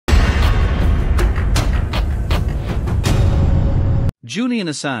Julian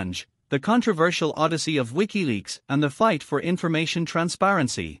Assange, the controversial Odyssey of Wikileaks and the fight for information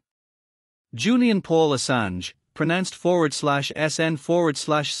transparency. Julian Paul Assange, pronounced /SN/Sange,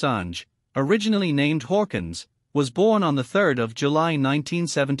 originally named Hawkins, was born on the 3rd of July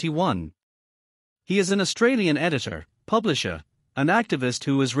 1971. He is an Australian editor, publisher, and activist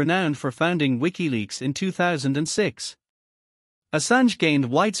who is renowned for founding Wikileaks in 2006. Assange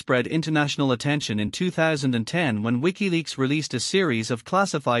gained widespread international attention in 2010 when Wikileaks released a series of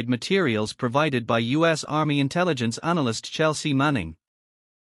classified materials provided by U.S. Army intelligence analyst Chelsea Manning.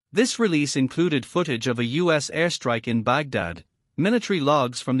 This release included footage of a U.S. airstrike in Baghdad, military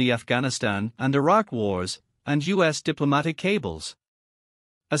logs from the Afghanistan and Iraq wars, and U.S. diplomatic cables.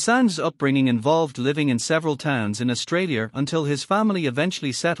 Assange's upbringing involved living in several towns in Australia until his family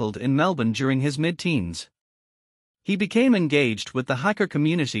eventually settled in Melbourne during his mid-teens. He became engaged with the hacker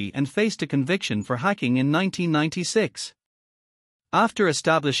community and faced a conviction for hacking in 1996. After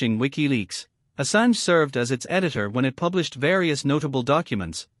establishing Wikileaks, Assange served as its editor when it published various notable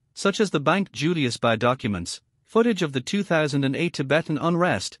documents, such as the Bank Julius Baer documents, footage of the 2008 Tibetan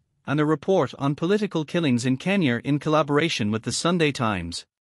unrest, and a report on political killings in Kenya in collaboration with the Sunday Times.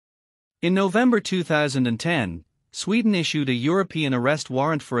 In November 2010, Sweden issued a European arrest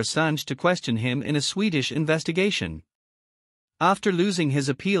warrant for Assange to question him in a Swedish investigation. After losing his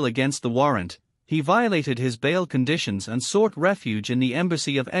appeal against the warrant, he violated his bail conditions and sought refuge in the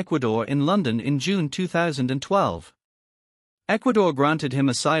Embassy of Ecuador in London in June 2012. Ecuador granted him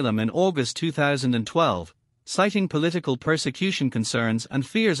asylum in August 2012, citing political persecution concerns and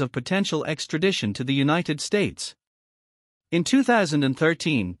fears of potential extradition to the United States. In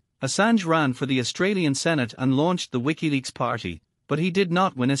 2013, Assange ran for the Australian Senate and launched the WikiLeaks party, but he did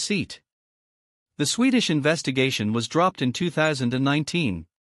not win a seat. The Swedish investigation was dropped in 2019.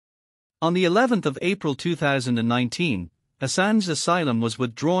 On the 11th of April 2019, Assange's asylum was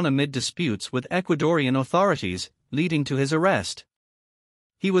withdrawn amid disputes with Ecuadorian authorities, leading to his arrest.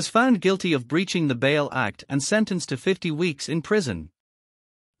 He was found guilty of breaching the Bail Act and sentenced to 50 weeks in prison.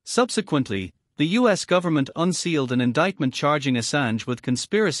 Subsequently, the U.S. government unsealed an indictment charging Assange with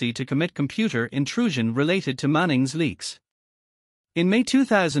conspiracy to commit computer intrusion related to Manning's leaks. In May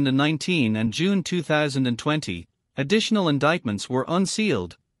 2019 and June 2020, additional indictments were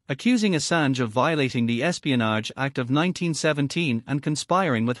unsealed, accusing Assange of violating the Espionage Act of 1917 and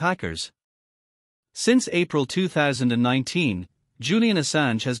conspiring with hackers. Since April 2019, Julian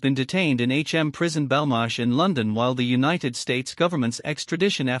Assange has been detained in HM Prison Belmarsh in London while the United States government's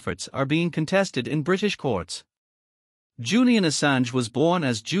extradition efforts are being contested in British courts. Julian Assange was born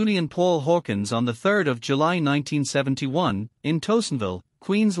as Julian Paul Hawkins on the 3rd of July 1971, in Townsville,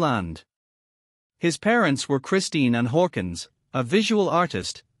 Queensland. His parents were Christine Ann Hawkins, a visual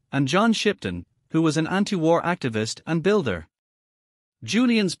artist, and John Shipton, who was an anti-war activist and builder.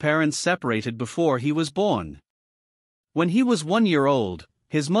 Julian's parents separated before he was born. When he was 1 year old,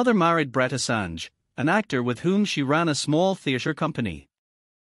 his mother married Brett Assange, an actor with whom she ran a small theatre company.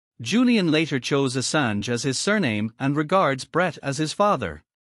 Julian later chose Assange as his surname and regards Brett as his father.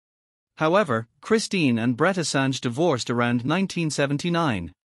 However, Christine and Brett Assange divorced around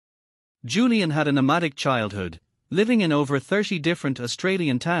 1979. Julian had a nomadic childhood, living in over 30 different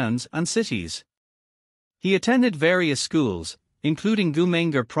Australian towns and cities. He attended various schools, including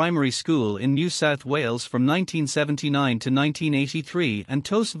Goomenga Primary School in New South Wales from 1979 to 1983 and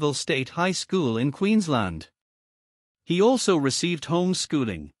Townsville State High School in Queensland. He also received home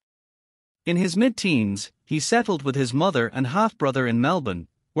schooling. In his mid-teens, he settled with his mother and half-brother in Melbourne,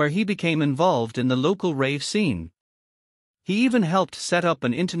 where he became involved in the local rave scene. He even helped set up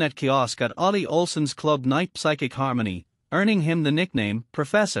an internet kiosk at Ollie Olsen's club Night Psychic Harmony, earning him the nickname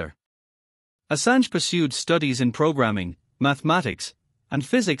Professor. Assange pursued studies in programming, mathematics, and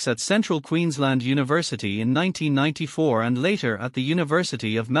physics at Central Queensland University in 1994 and later at the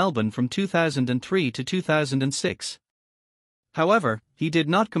University of Melbourne from 2003 to 2006. However, he did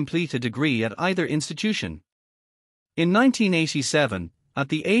not complete a degree at either institution. In 1987, at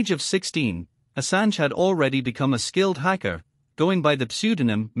the age of 16, Assange had already become a skilled hacker, going by the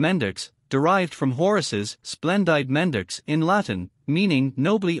pseudonym Mendix, derived from Horace's Splendide Mendix in Latin, meaning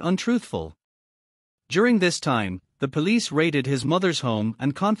nobly untruthful. During this time, the police raided his mother's home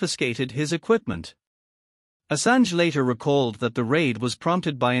and confiscated his equipment. Assange later recalled that the raid was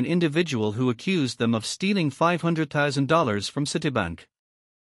prompted by an individual who accused them of stealing $500,000 from Citibank.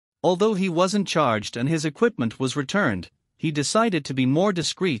 Although he wasn't charged and his equipment was returned, he decided to be more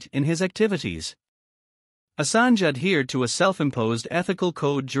discreet in his activities. Assange adhered to a self-imposed ethical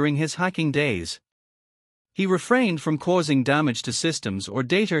code during his hacking days. He refrained from causing damage to systems or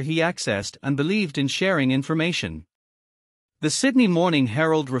data he accessed and believed in sharing information. The Sydney Morning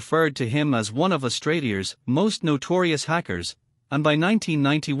Herald referred to him as one of Australia's most notorious hackers, and by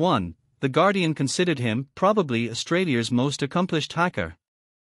 1991, The Guardian considered him probably Australia's most accomplished hacker.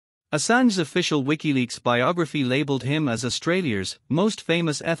 Assange's official Wikileaks biography labelled him as Australia's most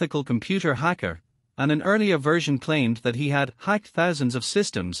famous ethical computer hacker, and an earlier version claimed that he had hacked thousands of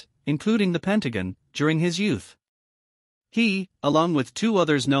systems, including the Pentagon, during his youth. He, along with two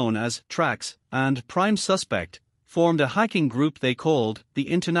others known as Trax and Prime Suspect, formed a hacking group they called the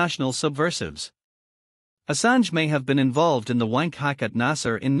International Subversives. Assange may have been involved in the wank hack at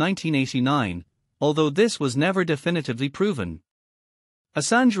NASA in 1989, although this was never definitively proven.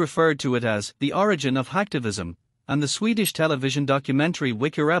 Assange referred to it as the origin of hacktivism, and the Swedish television documentary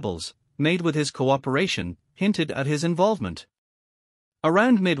Wiki Rebels, made with his cooperation, hinted at his involvement.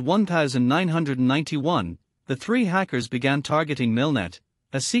 Around mid-1991, the three hackers began targeting Milnet,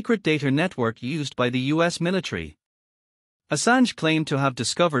 a secret data network used by the US military. Assange claimed to have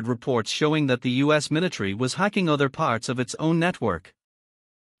discovered reports showing that the US military was hacking other parts of its own network.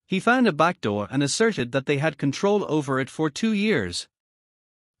 He found a backdoor and asserted that they had control over it for 2 years.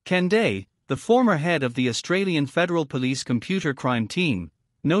 Ken Day, the former head of the Australian Federal Police Computer Crime Team,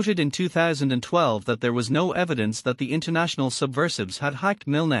 noted in 2012 that there was no evidence that the international subversives had hacked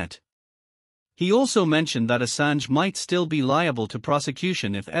Milnet. He also mentioned that Assange might still be liable to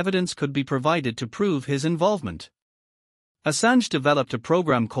prosecution if evidence could be provided to prove his involvement. Assange developed a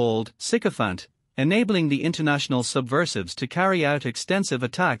program called Sycophant, enabling the international subversives to carry out extensive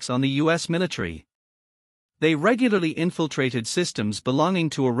attacks on the US military. They regularly infiltrated systems belonging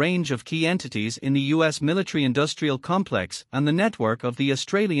to a range of key entities in the US military-industrial complex and the network of the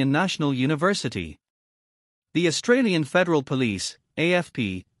Australian National University. The Australian Federal Police,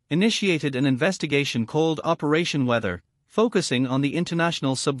 AFP, initiated an investigation called Operation Weather, focusing on the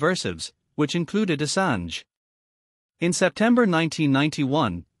international subversives, which included Assange. In September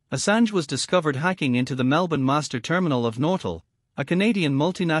 1991, Assange was discovered hacking into the Melbourne Master Terminal of Nortel, a Canadian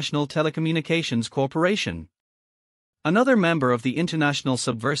multinational telecommunications corporation. Another member of the international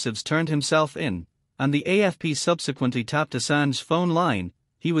subversives turned himself in, and the AFP subsequently tapped Assange's phone line.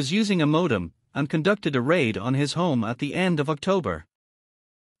 He was using a modem, and conducted a raid on his home at the end of October.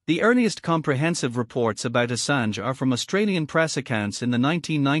 The earliest comprehensive reports about Assange are from Australian press accounts in the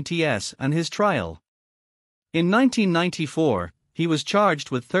 1990s and his trial. In 1994, he was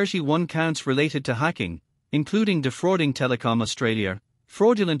charged with 31 counts related to hacking, including defrauding Telecom Australia,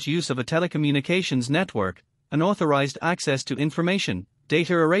 fraudulent use of a telecommunications network, unauthorized access to information,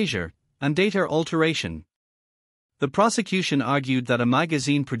 data erasure, and data alteration. The prosecution argued that a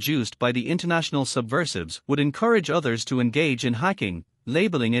magazine produced by the international subversives would encourage others to engage in hacking,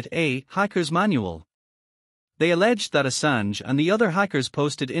 labeling it a hacker's manual. They alleged that Assange and the other hackers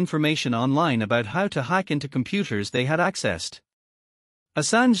posted information online about how to hack into computers they had accessed.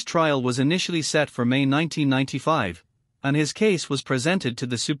 Assange's trial was initially set for May 1995, and his case was presented to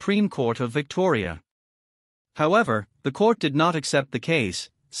the Supreme Court of Victoria. However, the court did not accept the case,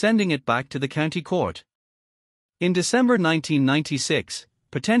 sending it back to the county court. In December 1996,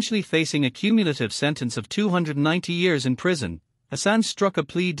 potentially facing a cumulative sentence of 290 years in prison, Assange struck a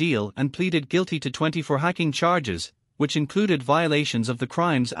plea deal and pleaded guilty to 24 hacking charges, which included violations of the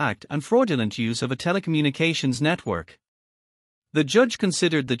Crimes Act and fraudulent use of a telecommunications network. The judge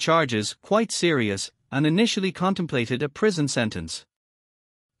considered the charges quite serious and initially contemplated a prison sentence.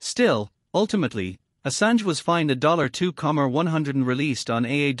 Still, ultimately, Assange was fined $2,100 and released on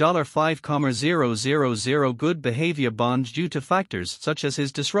a $5,000 good behavior bond due to factors such as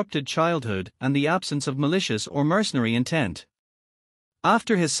his disrupted childhood and the absence of malicious or mercenary intent.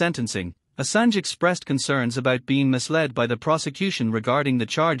 After his sentencing, Assange expressed concerns about being misled by the prosecution regarding the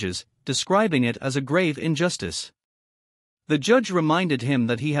charges, describing it as a grave injustice. The judge reminded him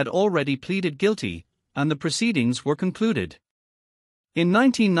that he had already pleaded guilty, and the proceedings were concluded. In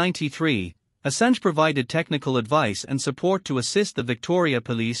 1993, Assange provided technical advice and support to assist the Victoria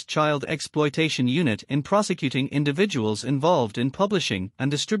Police Child Exploitation Unit in prosecuting individuals involved in publishing and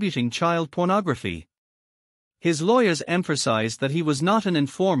distributing child pornography. His lawyers emphasized that he was not an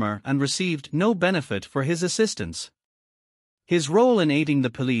informer and received no benefit for his assistance. His role in aiding the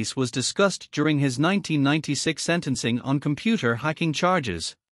police was discussed during his 1996 sentencing on computer hacking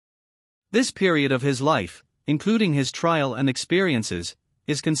charges. This period of his life, including his trial and experiences,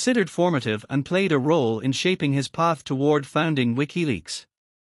 is considered formative and played a role in shaping his path toward founding Wikileaks.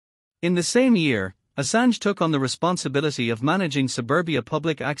 In the same year, Assange took on the responsibility of managing Suburbia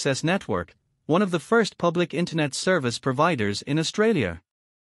Public Access Network, one of the first public internet service providers in Australia.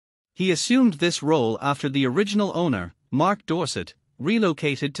 He assumed this role after the original owner, Mark Dorset,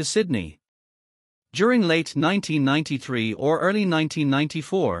 relocated to Sydney. During late 1993 or early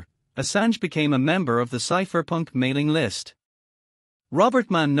 1994, Assange became a member of the cypherpunk mailing list. Robert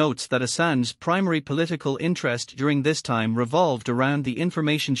Mann notes that Assange's primary political interest during this time revolved around the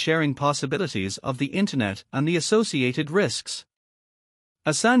information-sharing possibilities of the Internet and the associated risks.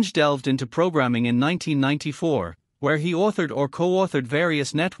 Assange delved into programming in 1994, where he authored or co-authored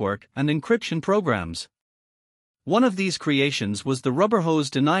various network and encryption programs. One of these creations was the rubber-hose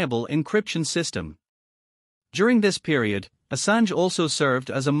deniable encryption system. During this period, Assange also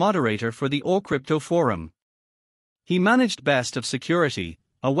served as a moderator for the OurCrypto forum. He managed Best of Security,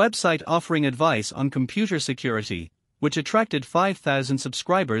 a website offering advice on computer security, which attracted 5,000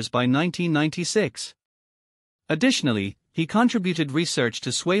 subscribers by 1996. Additionally, he contributed research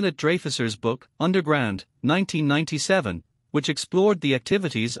to Swalet Dreyfus's book, Underground, 1997, which explored the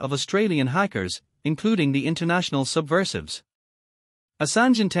activities of Australian hackers, including the international subversives.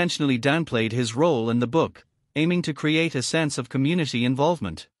 Assange intentionally downplayed his role in the book, aiming to create a sense of community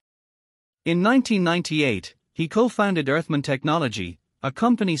involvement. In 1998, he co-founded Earthman Technology, a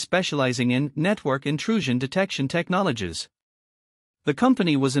company specializing in network intrusion detection technologies. The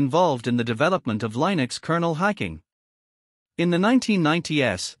company was involved in the development of Linux kernel hacking. In the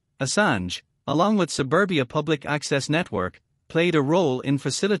 1990s, Assange, along with Suburbia Public Access Network, played a role in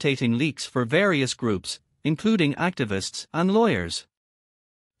facilitating leaks for various groups, including activists and lawyers.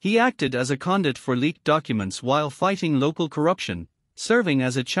 He acted as a conduit for leaked documents while fighting local corruption, serving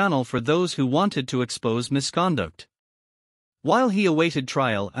as a channel for those who wanted to expose misconduct. While he awaited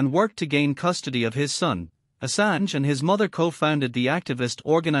trial and worked to gain custody of his son, Assange and his mother co-founded the activist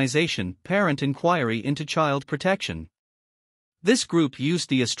organization Parent Inquiry into Child Protection. This group used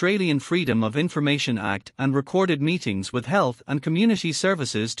the Australian Freedom of Information Act and recorded meetings with health and community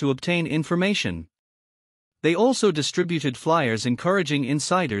services to obtain information. They also distributed flyers encouraging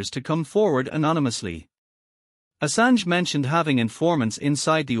insiders to come forward anonymously. Assange mentioned having informants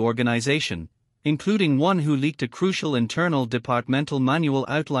inside the organization, including one who leaked a crucial internal departmental manual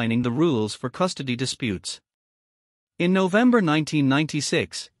outlining the rules for custody disputes. In November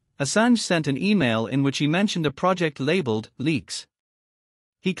 1996, Assange sent an email in which he mentioned a project labeled Leaks.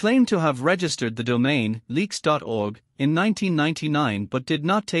 He claimed to have registered the domain leaks.org in 1999 but did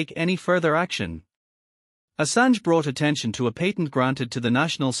not take any further action. Assange brought attention to a patent granted to the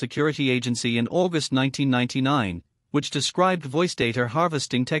National Security Agency in August 1999, which described voice data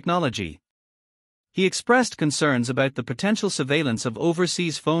harvesting technology. He expressed concerns about the potential surveillance of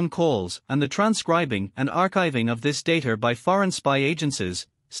overseas phone calls and the transcribing and archiving of this data by foreign spy agencies,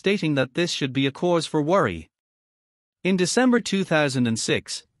 stating that this should be a cause for worry. In December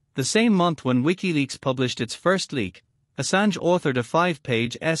 2006, the same month when Wikileaks published its first leak, Assange authored a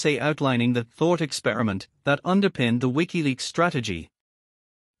 5-page essay outlining the thought experiment that underpinned the Wikileaks strategy.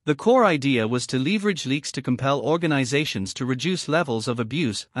 The core idea was to leverage leaks to compel organizations to reduce levels of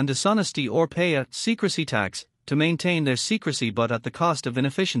abuse and dishonesty or pay a secrecy tax to maintain their secrecy but at the cost of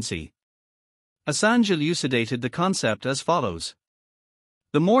inefficiency. Assange elucidated the concept as follows.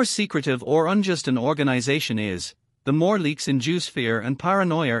 The more secretive or unjust an organization is, the more leaks induce fear and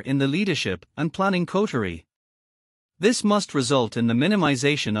paranoia in the leadership and planning coterie. This must result in the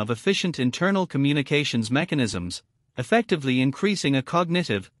minimization of efficient internal communications mechanisms, effectively increasing a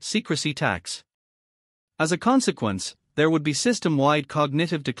cognitive secrecy tax. As a consequence, there would be system-wide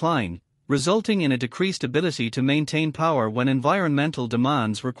cognitive decline, resulting in a decreased ability to maintain power when environmental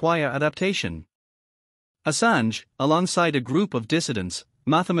demands require adaptation. Assange, alongside a group of dissidents,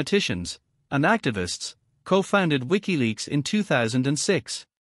 mathematicians, and activists, co-founded WikiLeaks in 2006.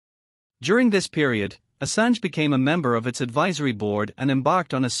 During this period, Assange became a member of its advisory board and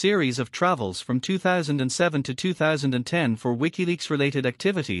embarked on a series of travels from 2007 to 2010 for WikiLeaks-related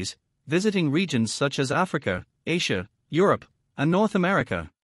activities, visiting regions such as Africa, Asia, Europe, and North America.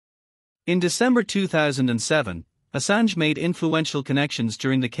 In December 2007, Assange made influential connections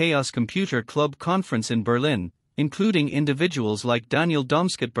during the Chaos Computer Club conference in Berlin, including individuals like Daniel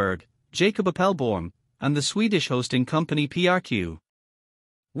Domsketberg, Jacob Appelbaum, and the Swedish hosting company PRQ.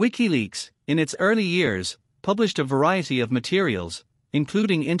 WikiLeaks, in its early years, published a variety of materials,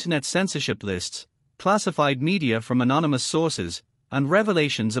 including internet censorship lists, classified media from anonymous sources, and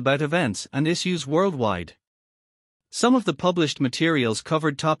revelations about events and issues worldwide. Some of the published materials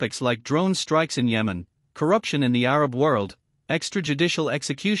covered topics like drone strikes in Yemen, corruption in the Arab world, extrajudicial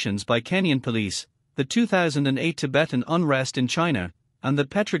executions by Kenyan police, the 2008 Tibetan unrest in China, and the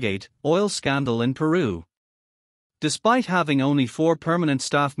Petrogate oil scandal in Peru. Despite having only 4 permanent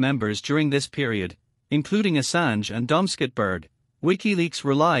staff members during this period, including Assange and Domsketberg, WikiLeaks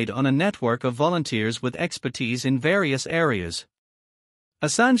relied on a network of volunteers with expertise in various areas.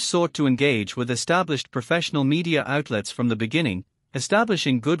 Assange sought to engage with established professional media outlets from the beginning,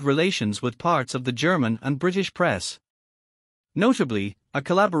 establishing good relations with parts of the German and British press. Notably, a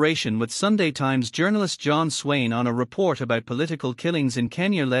collaboration with Sunday Times journalist John Swain on a report about political killings in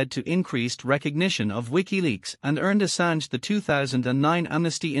Kenya led to increased recognition of Wikileaks and earned Assange the 2009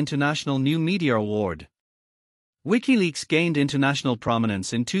 Amnesty International New Media Award. Wikileaks gained international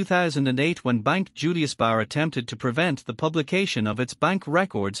prominence in 2008 when bank Julius Baer attempted to prevent the publication of its bank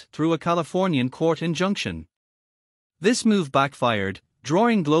records through a Californian court injunction. This move backfired,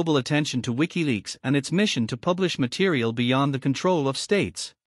 drawing global attention to Wikileaks and its mission to publish material beyond the control of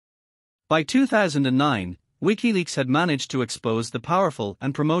states. By 2009, Wikileaks had managed to expose the powerful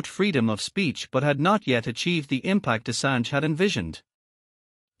and promote freedom of speech but had not yet achieved the impact Assange had envisioned.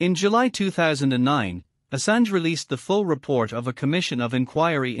 In July 2009, Assange released the full report of a commission of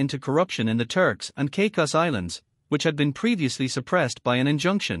inquiry into corruption in the Turks and Caicos Islands, which had been previously suppressed by an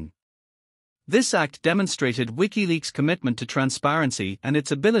injunction. This act demonstrated Wikileaks' commitment to transparency and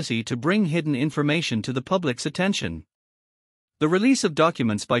its ability to bring hidden information to the public's attention. The release of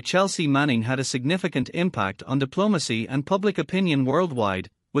documents by Chelsea Manning had a significant impact on diplomacy and public opinion worldwide,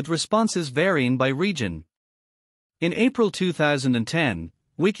 with responses varying by region. In April 2010,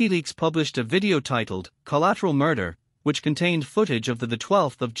 Wikileaks published a video titled "Collateral Murder," which contained footage of the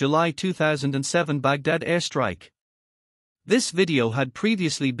 12th of July 2007 Baghdad airstrike. This video had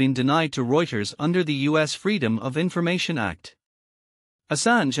previously been denied to Reuters under the U.S. Freedom of Information Act.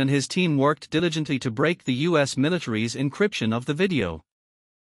 Assange and his team worked diligently to break the U.S. military's encryption of the video.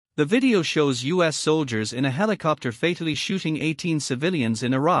 The video shows U.S. soldiers in a helicopter fatally shooting 18 civilians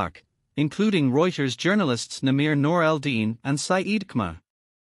in Iraq, including Reuters journalists Namir Noor el-Din and Saeed Khma.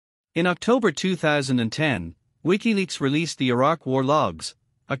 In October 2010, Wikileaks released the Iraq War Logs,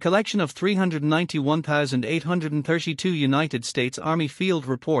 a collection of 391,832 United States Army field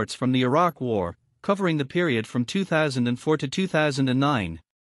reports from the Iraq War, covering the period from 2004 to 2009.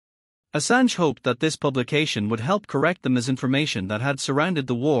 Assange hoped that this publication would help correct the misinformation that had surrounded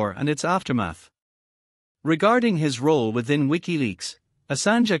the war and its aftermath. Regarding his role within Wikileaks,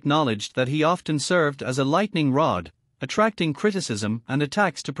 Assange acknowledged that he often served as a lightning rod, attracting criticism and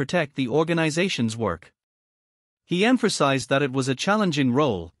attacks to protect the organization's work. He emphasized that it was a challenging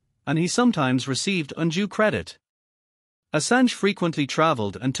role, and he sometimes received undue credit. Assange frequently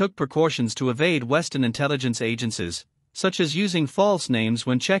traveled and took precautions to evade Western intelligence agencies, such as using false names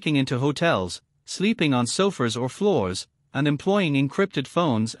when checking into hotels, sleeping on sofas or floors, and employing encrypted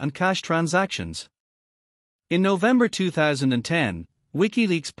phones and cash transactions. In November 2010,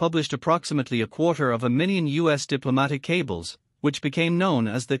 Wikileaks published approximately 250,000 U.S. diplomatic cables, which became known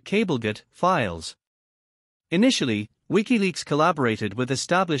as the Cablegate files. Initially, Wikileaks collaborated with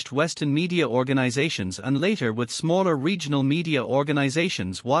established Western media organizations and later with smaller regional media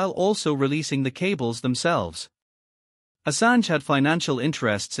organizations while also releasing the cables themselves. Assange had financial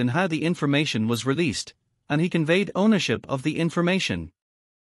interests in how the information was released, and he conveyed ownership of the information.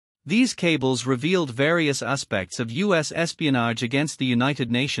 These cables revealed various aspects of U.S. espionage against the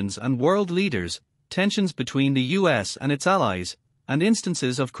United Nations and world leaders, tensions between the U.S. and its allies, and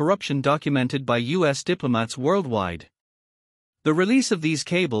instances of corruption documented by U.S. diplomats worldwide. The release of these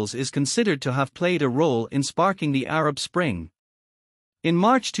cables is considered to have played a role in sparking the Arab Spring. In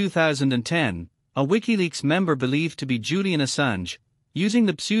March 2010, a Wikileaks member believed to be Julian Assange, using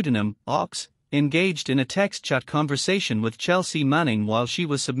the pseudonym Ox, engaged in a text chat conversation with Chelsea Manning while she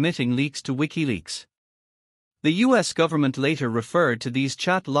was submitting leaks to Wikileaks. The U.S. government later referred to these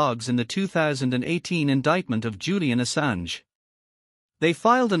chat logs in the 2018 indictment of Julian Assange. They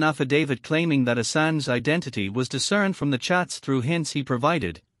filed an affidavit claiming that Assange's identity was discerned from the chats through hints he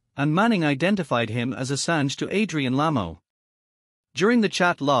provided, and Manning identified him as Assange to Adrian Lamo. During the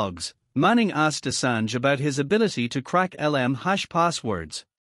chat logs, Manning asked Assange about his ability to crack LM hash passwords.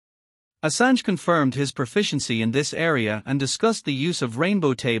 Assange confirmed his proficiency in this area and discussed the use of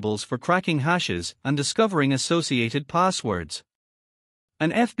rainbow tables for cracking hashes and discovering associated passwords.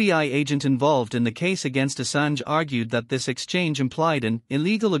 An FBI agent involved in the case against Assange argued that this exchange implied an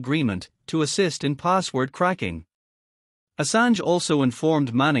illegal agreement to assist in password cracking. Assange also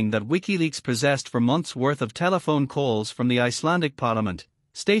informed Manning that Wikileaks possessed for months' worth of telephone calls from the Icelandic parliament,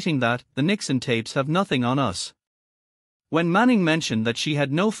 stating that the Nixon tapes have nothing on us. When Manning mentioned that she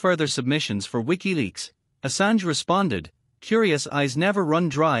had no further submissions for Wikileaks, Assange responded, "Curious eyes never run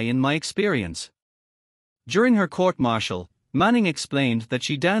dry in my experience." During her court-martial, Manning explained that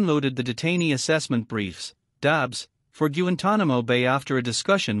she downloaded the detainee assessment briefs, DABs, for Guantanamo Bay after a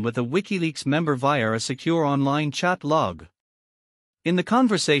discussion with a Wikileaks member via a secure online chat log. In the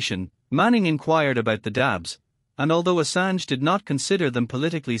conversation, Manning inquired about the DABs, and although Assange did not consider them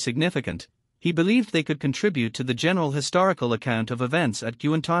politically significant, he believed they could contribute to the general historical account of events at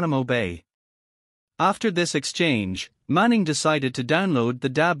Guantanamo Bay. After this exchange, Manning decided to download the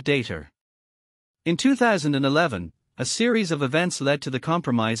DAB data. In 2011, a series of events led to the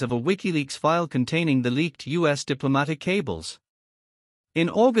compromise of a Wikileaks file containing the leaked US diplomatic cables.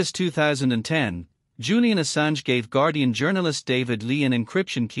 In August 2010, Julian Assange gave Guardian journalist David Lee an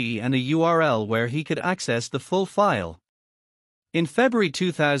encryption key and a URL where he could access the full file. In February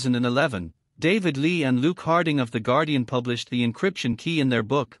 2011, David Lee and Luke Harding of The Guardian published the encryption key in their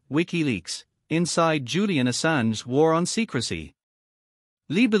book, Wikileaks, Inside Julian Assange's War on Secrecy.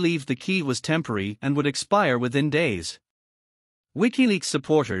 Lee believed the key was temporary and would expire within days. WikiLeaks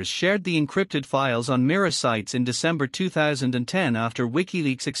supporters shared the encrypted files on mirror sites in December 2010 after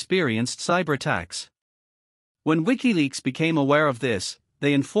WikiLeaks experienced cyber attacks. When WikiLeaks became aware of this,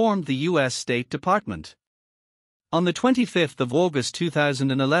 they informed the US State Department. On the 25th of August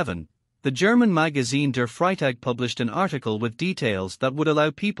 2011, the German magazine Der Freitag published an article with details that would allow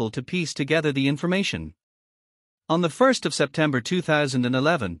people to piece together the information. On the 1st of September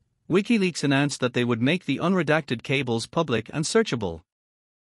 2011, WikiLeaks announced that they would make the unredacted cables public and searchable.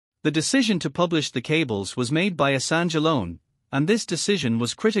 The decision to publish the cables was made by Assange alone, and this decision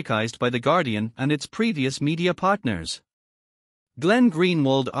was criticized by The Guardian and its previous media partners. Glenn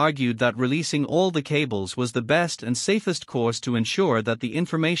Greenwald argued that releasing all the cables was the best and safest course to ensure that the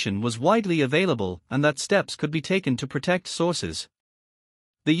information was widely available and that steps could be taken to protect sources.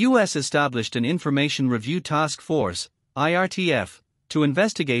 The US established an Information Review Task Force, IRTF, to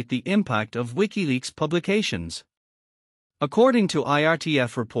investigate the impact of WikiLeaks publications. According to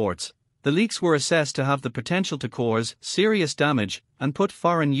IRTF reports, the leaks were assessed to have the potential to cause serious damage and put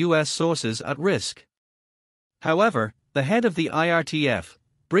foreign US sources at risk. However, the head of the IRTF,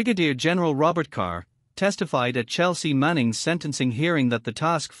 Brigadier General Robert Carr, testified at Chelsea Manning's sentencing hearing that the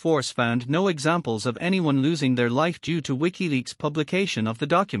task force found no examples of anyone losing their life due to WikiLeaks' publication of the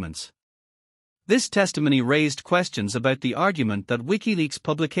documents. This testimony raised questions about the argument that WikiLeaks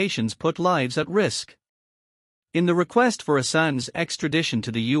publications put lives at risk. In the request for Assange's extradition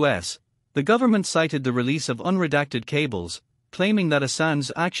to the US, the government cited the release of unredacted cables, claiming that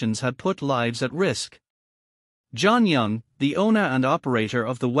Assange's actions had put lives at risk. John Young, the owner and operator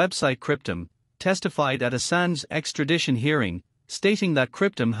of the website Cryptum, testified at Assange's extradition hearing, stating that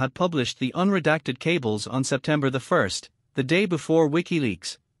Cryptum had published the unredacted cables on September 1, the day before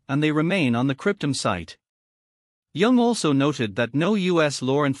WikiLeaks, and they remain on the Cryptum site. Young also noted that no US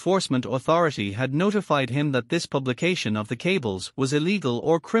law enforcement authority had notified him that this publication of the cables was illegal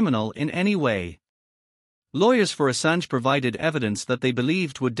or criminal in any way. Lawyers for Assange provided evidence that they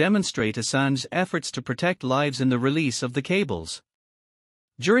believed would demonstrate Assange's efforts to protect lives in the release of the cables.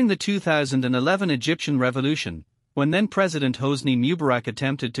 During the 2011 Egyptian revolution, when then-President Hosni Mubarak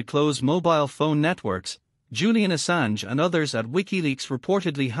attempted to close mobile phone networks, Julian Assange and others at WikiLeaks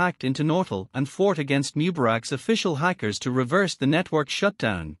reportedly hacked into Nortel and fought against Mubarak's official hackers to reverse the network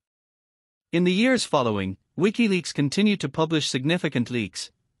shutdown. In the years following, WikiLeaks continued to publish significant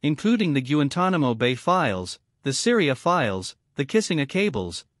leaks, including the Guantanamo Bay files, the Syria files, the Kissinger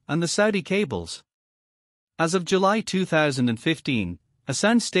cables, and the Saudi cables. As of July 2015,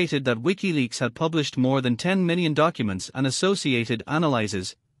 Assange stated that WikiLeaks had published more than 10 million documents and associated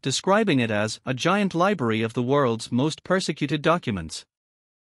analyses, describing it as a giant library of the world's most persecuted documents.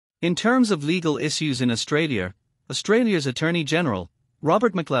 In terms of legal issues in Australia, Australia's Attorney General,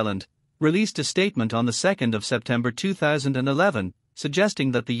 Robert McClelland, released a statement on the 2nd of September 2011,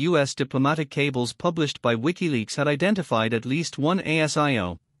 suggesting that the US diplomatic cables published by WikiLeaks had identified at least one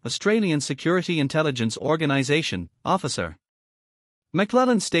ASIO, Australian Security Intelligence Organisation, officer.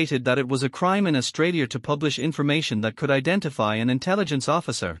 McClelland stated that it was a crime in Australia to publish information that could identify an intelligence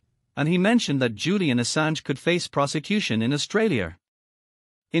officer, and he mentioned that Julian Assange could face prosecution in Australia.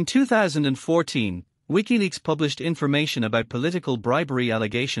 In 2014, WikiLeaks published information about political bribery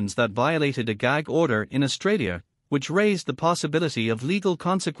allegations that violated a gag order in Australia, which raised the possibility of legal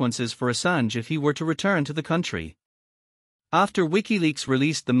consequences for Assange if he were to return to the country. After WikiLeaks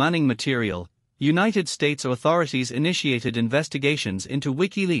released the Manning material, United States authorities initiated investigations into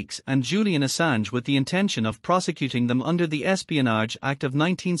WikiLeaks and Julian Assange with the intention of prosecuting them under the Espionage Act of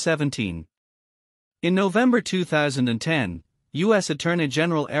 1917. In November 2010, U.S. Attorney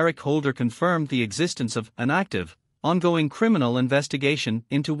General Eric Holder confirmed the existence of an active, ongoing criminal investigation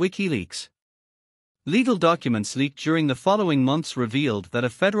into WikiLeaks. Legal documents leaked during the following months revealed that a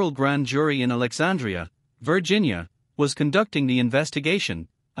federal grand jury in Alexandria, Virginia, was conducting the investigation,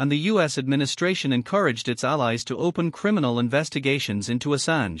 and the U.S. administration encouraged its allies to open criminal investigations into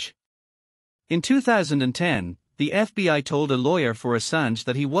Assange. In 2010, the FBI told a lawyer for Assange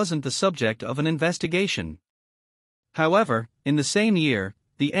that he wasn't the subject of an investigation. However, in the same year,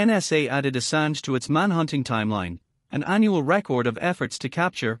 the NSA added Assange to its manhunting timeline, an annual record of efforts to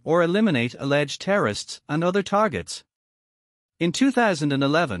capture or eliminate alleged terrorists and other targets. In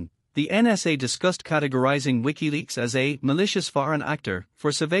 2011, the NSA discussed categorizing Wikileaks as a malicious foreign actor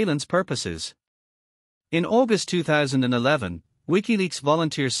for surveillance purposes. In August 2011, Wikileaks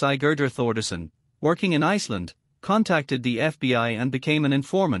volunteer Sigurdur Thordarson, working in Iceland, contacted the FBI and became an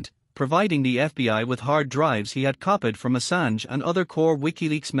informant, providing the FBI with hard drives he had copied from Assange and other core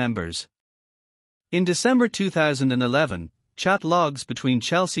Wikileaks members. In December 2011, chat logs between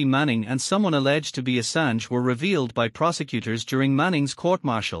Chelsea Manning and someone alleged to be Assange were revealed by prosecutors during Manning's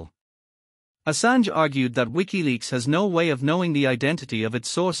court-martial. Assange argued that Wikileaks has no way of knowing the identity of its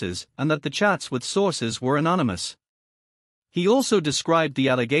sources and that the chats with sources were anonymous. He also described the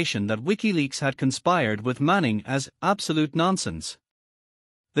allegation that Wikileaks had conspired with Manning as absolute nonsense.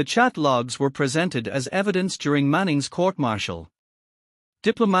 The chat logs were presented as evidence during Manning's court-martial.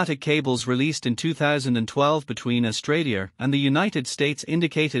 Diplomatic cables released in 2012 between Australia and the United States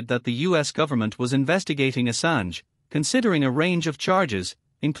indicated that the US government was investigating Assange, considering a range of charges,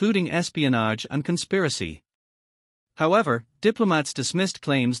 including espionage and conspiracy. However, diplomats dismissed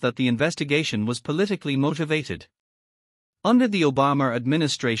claims that the investigation was politically motivated. Under the Obama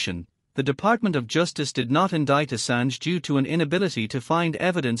administration, the Department of Justice did not indict Assange due to an inability to find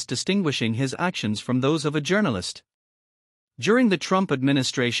evidence distinguishing his actions from those of a journalist. During the Trump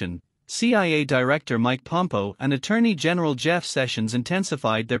administration, CIA Director Mike Pompeo and Attorney General Jeff Sessions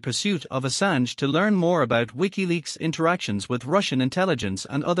intensified their pursuit of Assange to learn more about WikiLeaks' interactions with Russian intelligence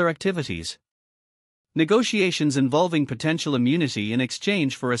and other activities. Negotiations involving potential immunity in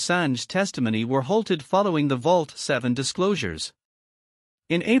exchange for Assange's testimony were halted following the Vault 7 disclosures.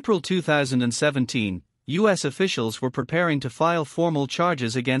 In April 2017, U.S. officials were preparing to file formal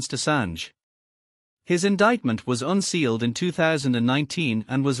charges against Assange. His indictment was unsealed in 2019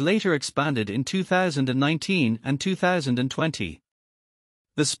 and was later expanded in 2019 and 2020.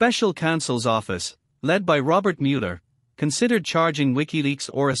 The Special Counsel's Office, led by Robert Mueller, considered charging WikiLeaks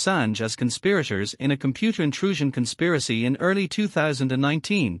or Assange as conspirators in a computer intrusion conspiracy in early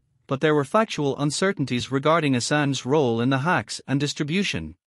 2019, but there were factual uncertainties regarding Assange's role in the hacks and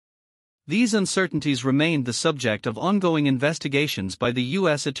distribution. These uncertainties remained the subject of ongoing investigations by the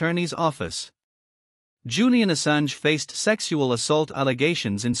U.S. Attorney's Office. Julian Assange faced sexual assault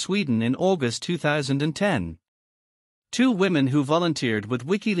allegations in Sweden in August 2010. Two women who volunteered with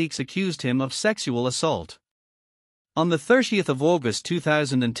WikiLeaks accused him of sexual assault. On the 30th of August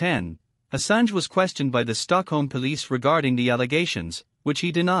 2010, Assange was questioned by the Stockholm police regarding the allegations, which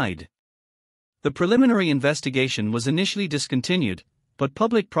he denied. The preliminary investigation was initially discontinued, but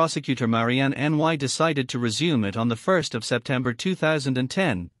public prosecutor Marianne Ny decided to resume it on the 1st of September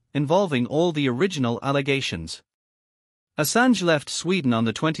 2010, involving all the original allegations. Assange left Sweden on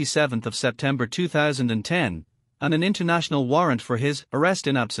the 27th of September 2010, and an international warrant for his arrest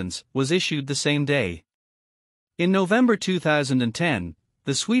in absence was issued the same day. In November 2010,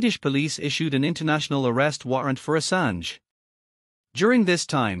 the Swedish police issued an international arrest warrant for Assange. During this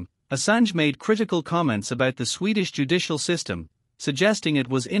time, Assange made critical comments about the Swedish judicial system, suggesting it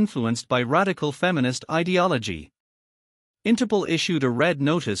was influenced by radical feminist ideology. Interpol issued a red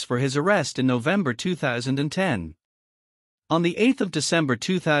notice for his arrest in November 2010. On the 8th of December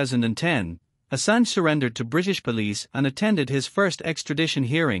 2010, Assange surrendered to British police and attended his first extradition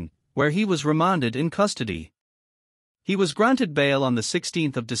hearing, where he was remanded in custody. He was granted bail on the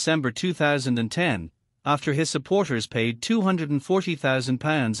 16th of December 2010, after his supporters paid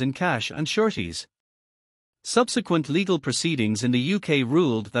 £240,000 in cash and sureties. Subsequent legal proceedings in the UK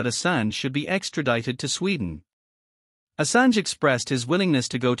ruled that Assange should be extradited to Sweden. Assange expressed his willingness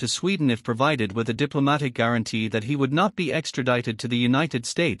to go to Sweden if provided with a diplomatic guarantee that he would not be extradited to the United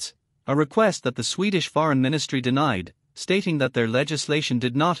States, a request that the Swedish Foreign Ministry denied, stating that their legislation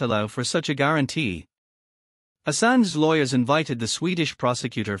did not allow for such a guarantee. Assange's lawyers invited the Swedish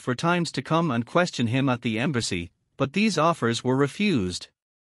prosecutor for times to come and question him at the embassy, but these offers were refused.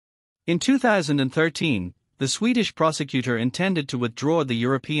 In 2013, the Swedish prosecutor intended to withdraw the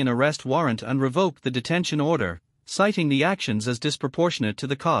European arrest warrant and revoke the detention order, citing the actions as disproportionate to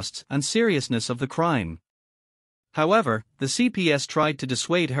the costs and seriousness of the crime. However, the CPS tried to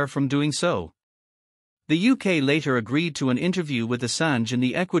dissuade her from doing so. The UK later agreed to an interview with Assange in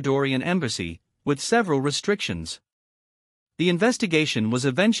the Ecuadorian embassy, with several restrictions. The investigation was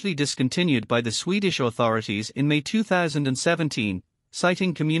eventually discontinued by the Swedish authorities in May 2017,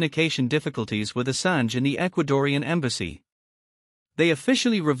 citing communication difficulties with Assange in the Ecuadorian embassy. They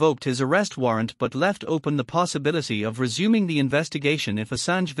officially revoked his arrest warrant but left open the possibility of resuming the investigation if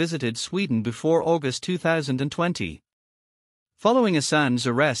Assange visited Sweden before August 2020. Following Assange's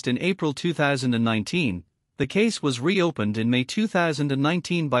arrest in April 2019, the case was reopened in May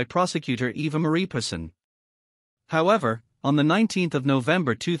 2019 by prosecutor Eva Marie Persson. However, on the 19th of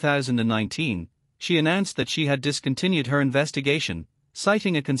November 2019, she announced that she had discontinued her investigation,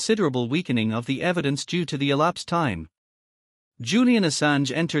 citing a considerable weakening of the evidence due to the elapsed time. Julian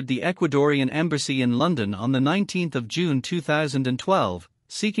Assange entered the Ecuadorian embassy in London on the 19th of June 2012,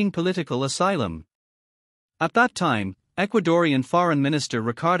 seeking political asylum. At that time, Ecuadorian Foreign Minister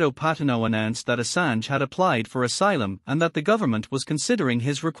Ricardo Patino announced that Assange had applied for asylum and that the government was considering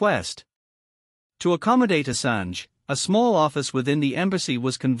his request. To accommodate Assange, a small office within the embassy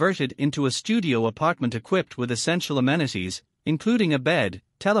was converted into a studio apartment equipped with essential amenities, including a bed,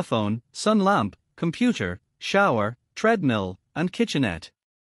 telephone, sun lamp, computer, shower, treadmill, and kitchenette.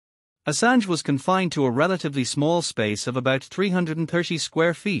 Assange was confined to a relatively small space of about 330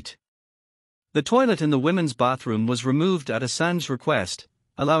 square feet. The toilet in the women's bathroom was removed at Assange's request,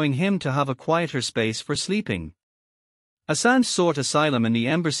 allowing him to have a quieter space for sleeping. Assange sought asylum in the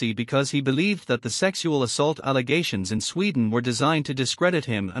embassy because he believed that the sexual assault allegations in Sweden were designed to discredit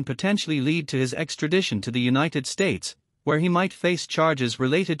him and potentially lead to his extradition to the United States, where he might face charges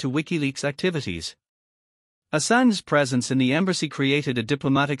related to Wikileaks activities. Assange's presence in the embassy created a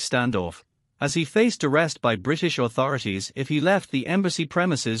diplomatic standoff, as he faced arrest by British authorities if he left the embassy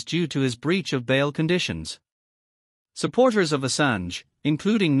premises due to his breach of bail conditions. Supporters of Assange,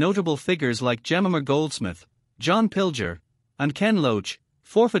 including notable figures like Jemima Goldsmith, John Pilger, and Ken Loach,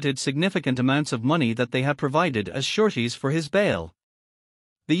 forfeited significant amounts of money that they had provided as sureties for his bail.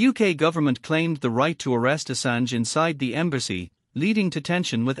 The UK government claimed the right to arrest Assange inside the embassy, leading to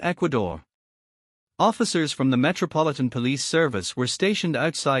tension with Ecuador. Officers from the Metropolitan Police Service were stationed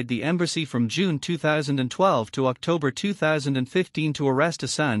outside the embassy from June 2012 to October 2015 to arrest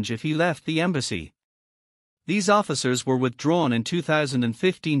Assange if he left the embassy. These officers were withdrawn in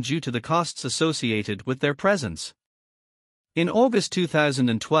 2015 due to the costs associated with their presence. In August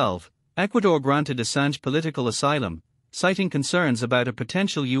 2012, Ecuador granted Assange political asylum, citing concerns about a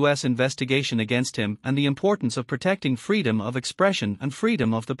potential U.S. investigation against him and the importance of protecting freedom of expression and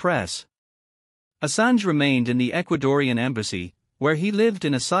freedom of the press. Assange remained in the Ecuadorian embassy, where he lived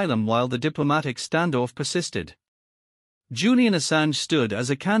in asylum while the diplomatic standoff persisted. Julian Assange stood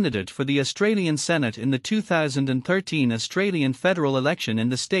as a candidate for the Australian Senate in the 2013 Australian federal election in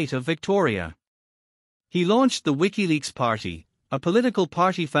the state of Victoria. He launched the Wikileaks Party, a political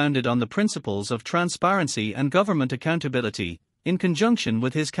party founded on the principles of transparency and government accountability, in conjunction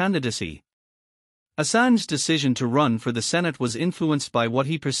with his candidacy. Assange's decision to run for the Senate was influenced by what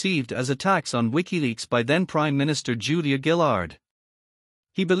he perceived as attacks on Wikileaks by then Prime Minister Julia Gillard.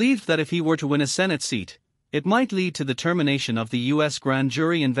 He believed that if he were to win a Senate seat, it might lead to the termination of the U.S. grand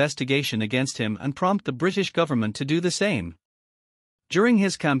jury investigation against him and prompt the British government to do the same. During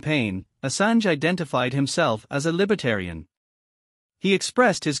his campaign, Assange identified himself as a libertarian. He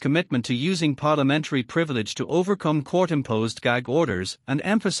expressed his commitment to using parliamentary privilege to overcome court-imposed gag orders and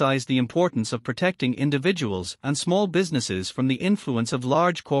emphasized the importance of protecting individuals and small businesses from the influence of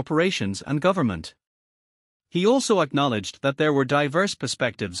large corporations and government. He also acknowledged that there were diverse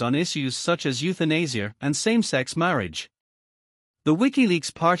perspectives on issues such as euthanasia and same-sex marriage. The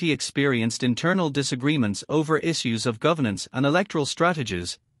Wikileaks party experienced internal disagreements over issues of governance and electoral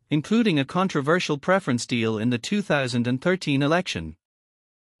strategies, including a controversial preference deal in the 2013 election.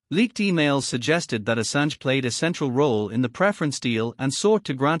 Leaked emails suggested that Assange played a central role in the preference deal and sought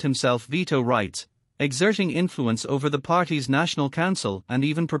to grant himself veto rights, exerting influence over the party's National Council and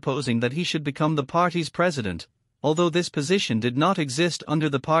even proposing that he should become the party's president, although this position did not exist under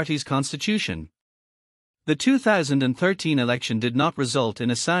the party's constitution. The 2013 election did not result in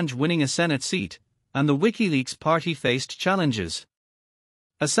Assange winning a Senate seat, and the Wikileaks party faced challenges.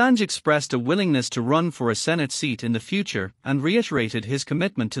 Assange expressed a willingness to run for a Senate seat in the future and reiterated his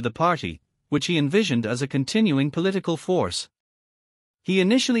commitment to the party, which he envisioned as a continuing political force. He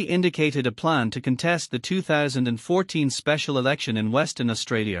initially indicated a plan to contest the 2014 special election in Western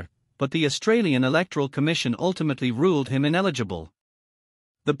Australia, but the Australian Electoral Commission ultimately ruled him ineligible.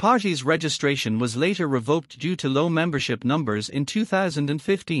 The party's registration was later revoked due to low membership numbers in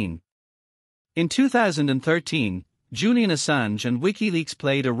 2015. In 2013, Julian Assange and Wikileaks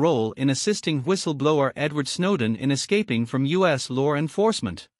played a role in assisting whistleblower Edward Snowden in escaping from U.S. law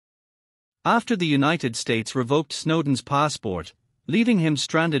enforcement. After the United States revoked Snowden's passport, leaving him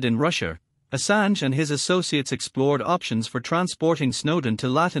stranded in Russia, Assange and his associates explored options for transporting Snowden to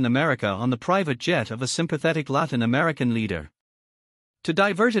Latin America on the private jet of a sympathetic Latin American leader. To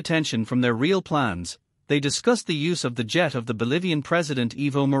divert attention from their real plans, they discussed the use of the jet of the Bolivian president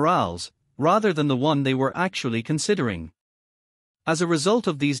Evo Morales, rather than the one they were actually considering. As a result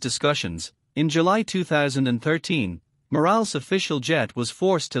of these discussions, in July 2013, Morales' official jet was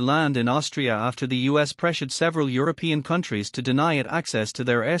forced to land in Austria after the US pressured several European countries to deny it access to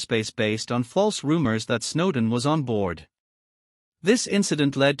their airspace based on false rumors that Snowden was on board. This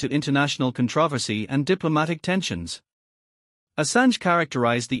incident led to international controversy and diplomatic tensions. Assange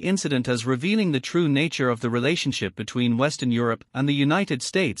characterized the incident as revealing the true nature of the relationship between Western Europe and the United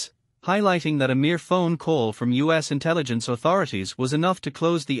States, highlighting that a mere phone call from US intelligence authorities was enough to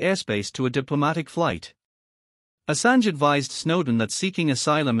close the airspace to a diplomatic flight. Assange advised Snowden that seeking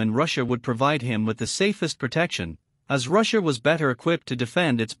asylum in Russia would provide him with the safest protection, as Russia was better equipped to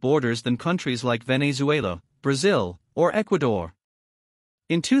defend its borders than countries like Venezuela, Brazil, or Ecuador.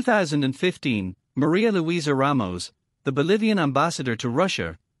 In 2015, Maria Luisa Ramos, the Bolivian ambassador to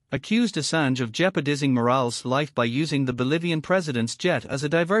Russia, accused Assange of jeopardizing Morales' life by using the Bolivian president's jet as a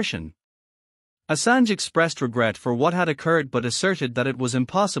diversion. Assange expressed regret for what had occurred but asserted that it was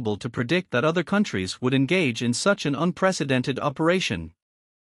impossible to predict that other countries would engage in such an unprecedented operation.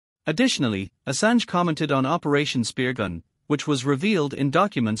 Additionally, Assange commented on Operation Speargun, which was revealed in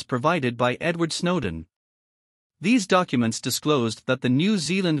documents provided by Edward Snowden. These documents disclosed that the New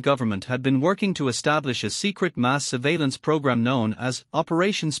Zealand government had been working to establish a secret mass surveillance program known as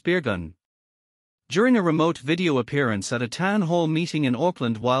Operation Speargun. During a remote video appearance at a town hall meeting in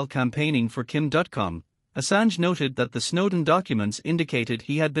Auckland while campaigning for Kim.com, Assange noted that the Snowden documents indicated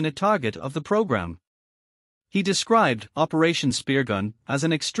he had been a target of the program. He described Operation Speargun as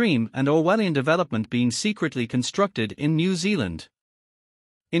an extreme and Orwellian development being secretly constructed in New Zealand.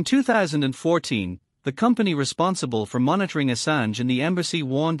 In 2014, the company responsible for monitoring Assange in the embassy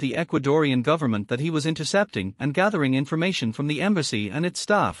warned the Ecuadorian government that he was intercepting and gathering information from the embassy and its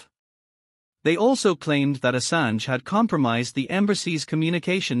staff. They also claimed that Assange had compromised the embassy's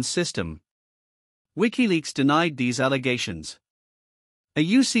communications system. Wikileaks denied these allegations. A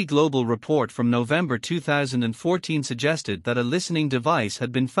UC Global report from November 2014 suggested that a listening device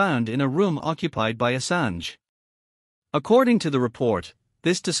had been found in a room occupied by Assange. According to the report,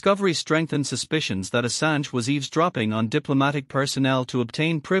 this discovery strengthened suspicions that Assange was eavesdropping on diplomatic personnel to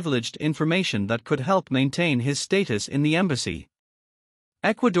obtain privileged information that could help maintain his status in the embassy.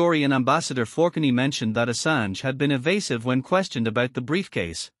 Ecuadorian Ambassador Forcani mentioned that Assange had been evasive when questioned about the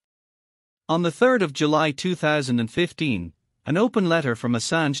briefcase. On the 3rd of July 2015, an open letter from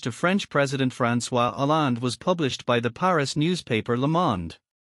Assange to French President François Hollande was published by the Paris newspaper Le Monde.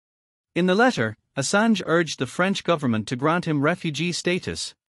 In the letter, Assange urged the French government to grant him refugee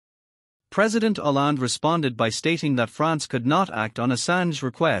status. President Hollande responded by stating that France could not act on Assange's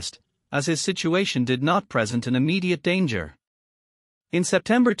request, as his situation did not present an immediate danger. In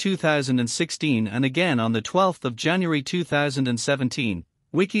September 2016 and again on the 12th of January 2017,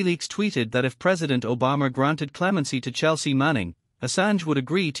 WikiLeaks tweeted that if President Obama granted clemency to Chelsea Manning, Assange would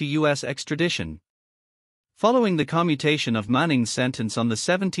agree to U.S. extradition. Following the commutation of Manning's sentence on the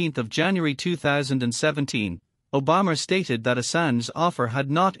 17th of January 2017, Obama stated that Assange's offer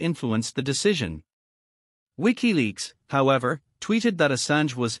had not influenced the decision. WikiLeaks, however, tweeted that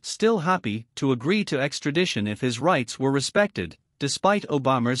Assange was still happy to agree to extradition if his rights were respected, despite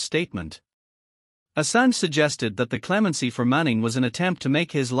Obama's statement. Assange suggested that the clemency for Manning was an attempt to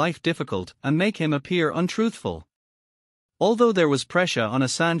make his life difficult and make him appear untruthful. Although there was pressure on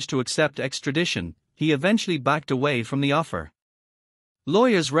Assange to accept extradition, he eventually backed away from the offer.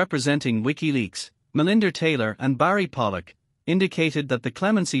 Lawyers representing WikiLeaks, Melinda Taylor and Barry Pollock, indicated that the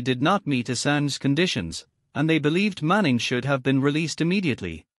clemency did not meet Assange's conditions, and they believed Manning should have been released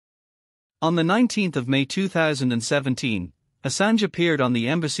immediately. On the 19th of May 2017, Assange appeared on the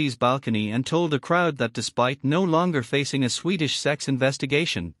embassy's balcony and told a crowd that despite no longer facing a Swedish sex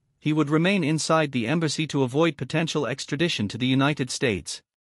investigation, he would remain inside the embassy to avoid potential extradition to the United States.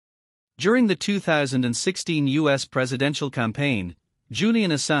 During the 2016 U.S. presidential campaign, Julian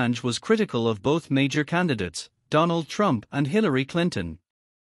Assange was critical of both major candidates, Donald Trump and Hillary Clinton.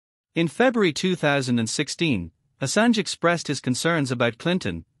 In February 2016, Assange expressed his concerns about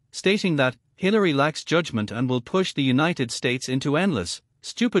Clinton, stating that Hillary lacks judgment and will push the United States into endless,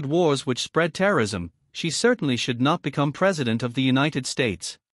 stupid wars which spread terrorism. She certainly should not become president of the United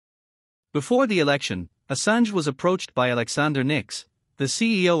States. Before the election, Assange was approached by Alexander Nix, the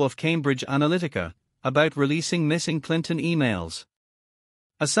CEO of Cambridge Analytica, about releasing missing Clinton emails.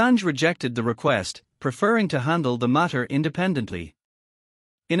 Assange rejected the request, preferring to handle the matter independently.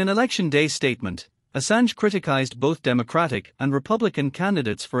 In an election day statement, Assange criticized both Democratic and Republican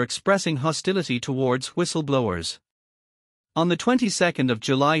candidates for expressing hostility towards whistleblowers. On the 22nd of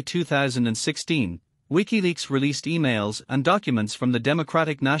July 2016, Wikileaks released emails and documents from the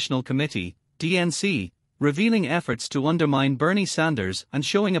Democratic National Committee, DNC, revealing efforts to undermine Bernie Sanders and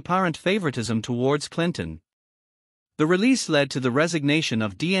showing apparent favoritism towards Clinton. The release led to the resignation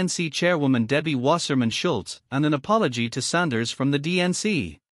of DNC chairwoman Debbie Wasserman Schultz and an apology to Sanders from the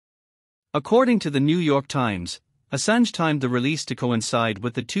DNC. According to the New York Times, Assange timed the release to coincide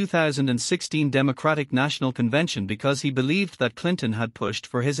with the 2016 Democratic National Convention because he believed that Clinton had pushed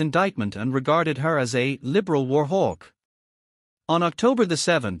for his indictment and regarded her as a liberal war hawk. On October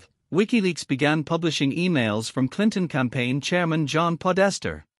 7, Wikileaks began publishing emails from Clinton campaign chairman John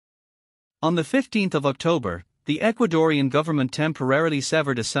Podesta. On the 15th of October, the Ecuadorian government temporarily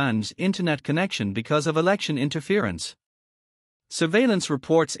severed Assange's internet connection because of election interference. Surveillance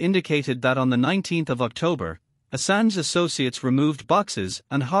reports indicated that on the 19th of October, Assange's associates removed boxes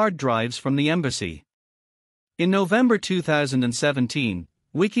and hard drives from the embassy. In November 2017,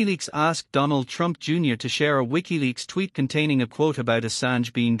 WikiLeaks asked Donald Trump Jr. to share a WikiLeaks tweet containing a quote about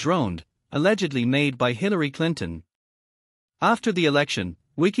Assange being droned, allegedly made by Hillary Clinton. After the election,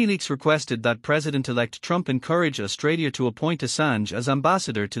 WikiLeaks requested that President-elect Trump encourage Australia to appoint Assange as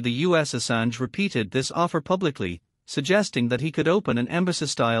ambassador to the US. Assange repeated this offer publicly, suggesting that he could open an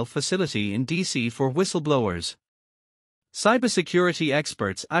embassy-style facility in DC for whistleblowers. Cybersecurity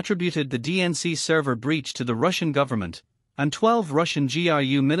experts attributed the DNC server breach to the Russian government, and 12 Russian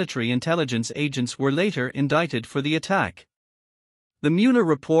GRU military intelligence agents were later indicted for the attack. The Mueller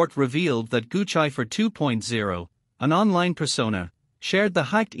report revealed that Guccifer 2.0, an online persona, shared the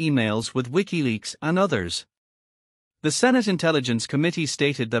hacked emails with WikiLeaks and others. The Senate Intelligence Committee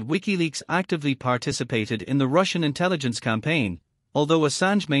stated that WikiLeaks actively participated in the Russian intelligence campaign, although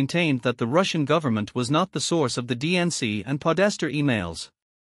Assange maintained that the Russian government was not the source of the DNC and Podesta emails.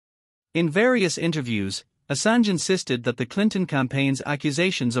 In various interviews, Assange insisted that the Clinton campaign's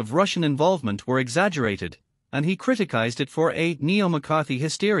accusations of Russian involvement were exaggerated, and he criticized it for a neo-McCarthy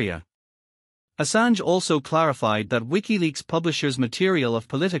hysteria. Assange also clarified that WikiLeaks publishers' material of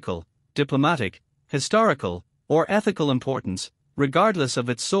political, diplomatic, historical, or ethical importance, regardless of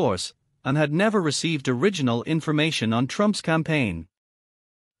its source, and had never received original information on Trump's campaign.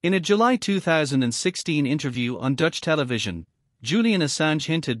 In a July 2016 interview on Dutch television, Julian Assange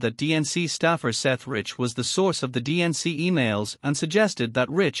hinted that DNC staffer Seth Rich was the source of the DNC emails and suggested that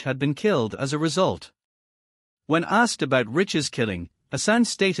Rich had been killed as a result. When asked about Rich's killing, Assange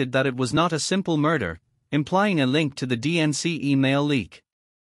stated that it was not a simple murder, implying a link to the DNC email leak.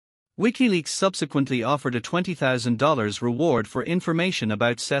 WikiLeaks subsequently offered a $20,000 reward for information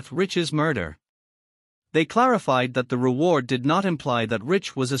about Seth Rich's murder. They clarified that the reward did not imply that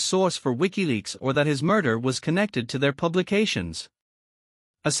Rich was a source for WikiLeaks or that his murder was connected to their publications.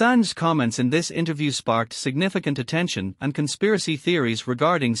 Assange's comments in this interview sparked significant attention and conspiracy theories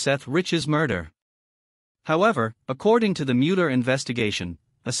regarding Seth Rich's murder. However, according to the Mueller investigation,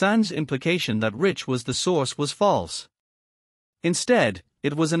 Assange's implication that Rich was the source was false. Instead,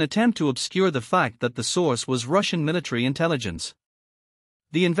 it was an attempt to obscure the fact that the source was Russian military intelligence.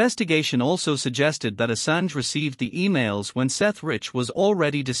 The investigation also suggested that Assange received the emails when Seth Rich was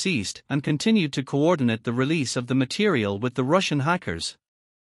already deceased and continued to coordinate the release of the material with the Russian hackers.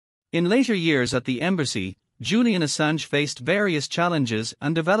 In later years at the embassy, Julian Assange faced various challenges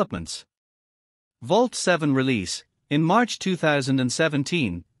and developments. Vault 7 release. In March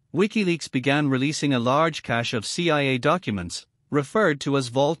 2017, WikiLeaks began releasing a large cache of CIA documents, referred to as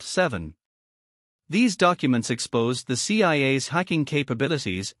Vault 7. These documents exposed the CIA's hacking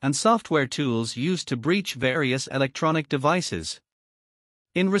capabilities and software tools used to breach various electronic devices.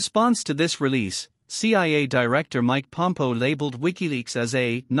 In response to this release, CIA Director Mike Pompeo labeled WikiLeaks as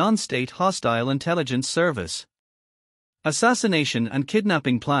a non-state hostile intelligence service. Assassination and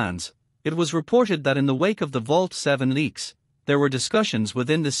kidnapping plans. It was reported that in the wake of the Vault 7 leaks, there were discussions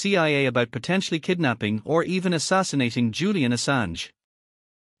within the CIA about potentially kidnapping or even assassinating Julian Assange.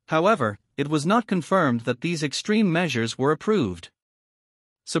 However, it was not confirmed that these extreme measures were approved.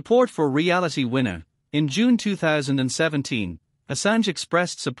 Support for Reality Winner. In June 2017, Assange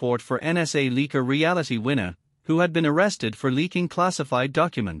expressed support for NSA leaker Reality Winner, who had been arrested for leaking classified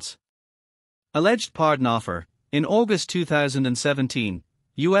documents. Alleged pardon offer. In August 2017,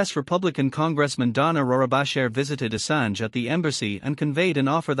 U.S. Republican Congressman Donna Rohrabacher visited Assange at the embassy and conveyed an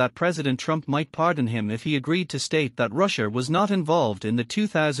offer that President Trump might pardon him if he agreed to state that Russia was not involved in the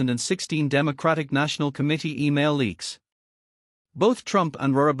 2016 Democratic National Committee email leaks. Both Trump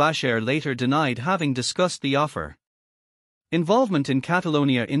and Rohrabacher later denied having discussed the offer. Involvement in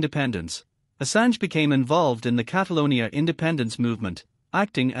Catalonia independence. Assange became involved in the Catalonia independence movement,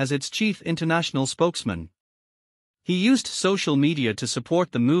 acting as its chief international spokesman. He used social media to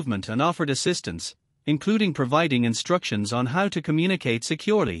support the movement and offered assistance, including providing instructions on how to communicate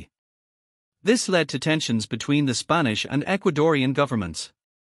securely. This led to tensions between the Spanish and Ecuadorian governments.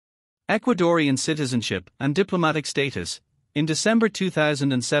 Ecuadorian citizenship and diplomatic status. In December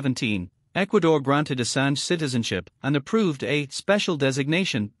 2017, Ecuador granted Assange citizenship and approved a special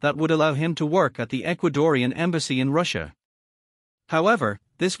designation that would allow him to work at the Ecuadorian embassy in Russia. However,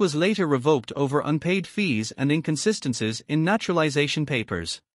 this was later revoked over unpaid fees and inconsistencies in naturalization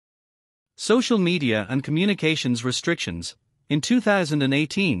papers. Social media and communications restrictions. In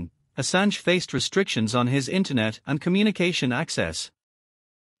 2018, Assange faced restrictions on his internet and communication access.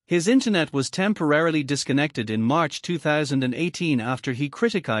 His internet was temporarily disconnected in March 2018 after he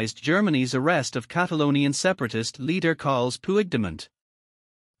criticized Germany's arrest of Catalonian separatist leader Carles Puigdemont.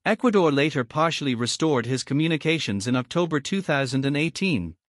 Ecuador later partially restored his communications in October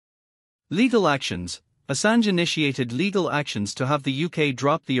 2018. Legal actions. Assange initiated legal actions to have the UK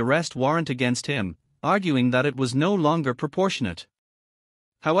drop the arrest warrant against him, arguing that it was no longer proportionate.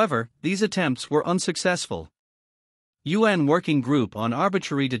 However, these attempts were unsuccessful. UN Working Group on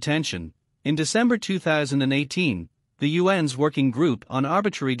Arbitrary Detention. In December 2018, the UN's Working Group on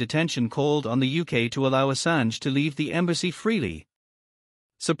Arbitrary Detention called on the UK to allow Assange to leave the embassy freely.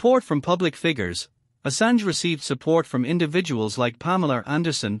 Support from public figures. Assange received support from individuals like Pamela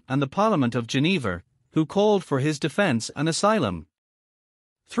Anderson and the Parliament of Geneva, who called for his defense and asylum.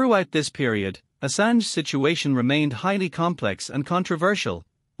 Throughout this period, Assange's situation remained highly complex and controversial,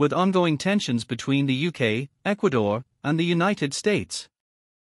 with ongoing tensions between the UK, Ecuador, and the United States.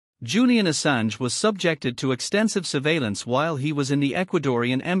 Julian Assange was subjected to extensive surveillance while he was in the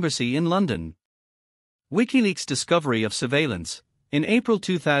Ecuadorian embassy in London. Wikileaks' discovery of surveillance. In April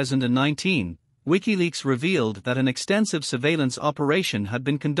 2019, Wikileaks revealed that an extensive surveillance operation had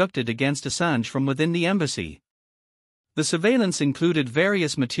been conducted against Assange from within the embassy. The surveillance included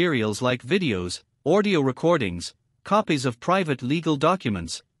various materials like videos, audio recordings, copies of private legal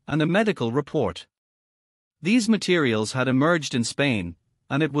documents, and a medical report. These materials had emerged in Spain,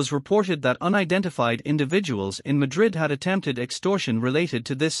 and it was reported that unidentified individuals in Madrid had attempted extortion related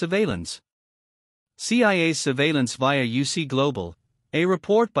to this surveillance. CIA's surveillance via UC Global. A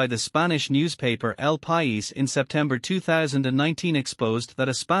report by the Spanish newspaper El País in September 2019 exposed that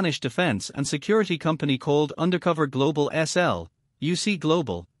a Spanish defense and security company called Undercover Global SL, UC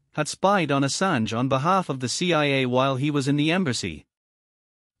Global, had spied on Assange on behalf of the CIA while he was in the embassy.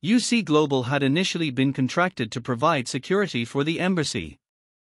 UC Global had initially been contracted to provide security for the embassy.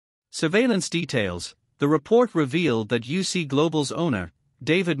 Surveillance details. The report revealed that UC Global's owner,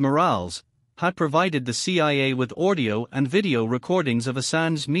 David Morales, had provided the CIA with audio and video recordings of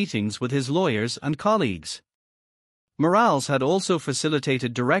Assange's meetings with his lawyers and colleagues. Morales had also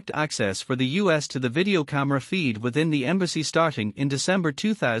facilitated direct access for the US to the video camera feed within the embassy starting in December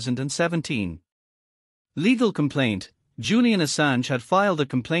 2017. Legal complaint. Julian Assange had filed a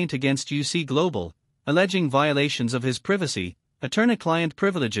complaint against UC Global, alleging violations of his privacy, attorney-client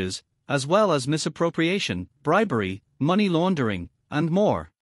privileges, as well as misappropriation, bribery, money laundering, and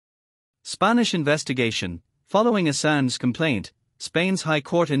more. Spanish investigation. Following Assange's complaint, Spain's High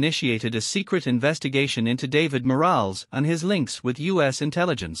Court initiated a secret investigation into David Morales and his links with US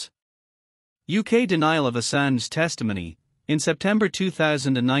intelligence. UK denial of Assange's testimony. In September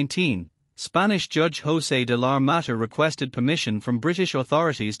 2019, Spanish Judge José de la Mata requested permission from British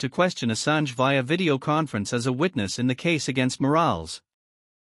authorities to question Assange via video conference as a witness in the case against Morales.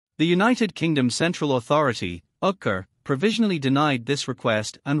 The United Kingdom Central Authority, UK, provisionally denied this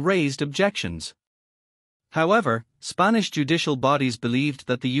request and raised objections. However, Spanish judicial bodies believed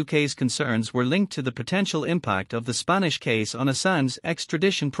that the UK's concerns were linked to the potential impact of the Spanish case on Assange's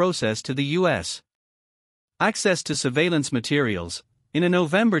extradition process to the US. Access to surveillance materials. In a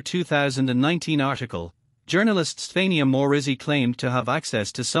November 2019 article, journalist Sfania Morizzi claimed to have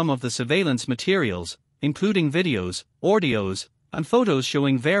access to some of the surveillance materials, including videos, audios, and photos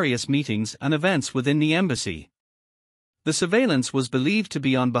showing various meetings and events within the embassy. The surveillance was believed to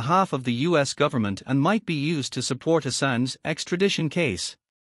be on behalf of the US government and might be used to support Assange's extradition case.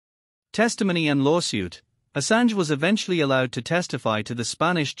 Testimony and lawsuit. Assange was eventually allowed to testify to the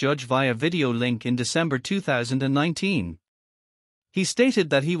Spanish judge via video link in December 2019. He stated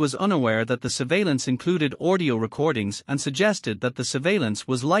that he was unaware that the surveillance included audio recordings and suggested that the surveillance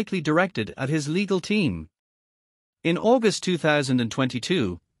was likely directed at his legal team. In August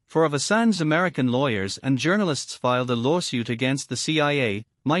 2022, four of Assange's American lawyers and journalists filed a lawsuit against the CIA,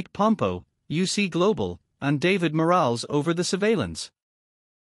 Mike Pompeo, UC Global, and David Morales over the surveillance.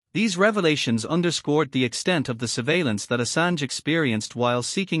 These revelations underscored the extent of the surveillance that Assange experienced while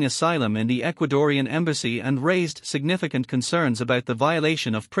seeking asylum in the Ecuadorian embassy and raised significant concerns about the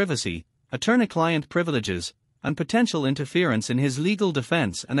violation of privacy, attorney-client privileges, and potential interference in his legal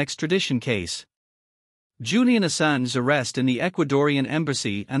defense and extradition case. Julian Assange's arrest in the Ecuadorian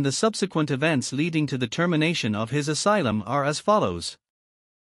embassy and the subsequent events leading to the termination of his asylum are as follows.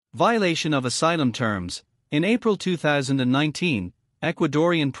 Violation of asylum terms. In April 2019,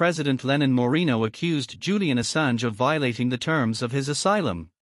 Ecuadorian President Lenin Moreno accused Julian Assange of violating the terms of his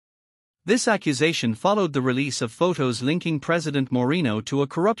asylum. This accusation followed the release of photos linking President Moreno to a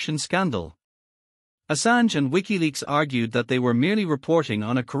corruption scandal. Assange and Wikileaks argued that they were merely reporting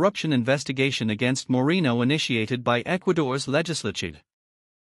on a corruption investigation against Moreno initiated by Ecuador's legislature.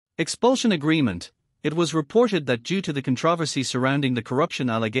 Expulsion agreement. It was reported that due to the controversy surrounding the corruption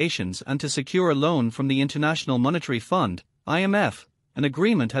allegations and to secure a loan from the International Monetary Fund, IMF, an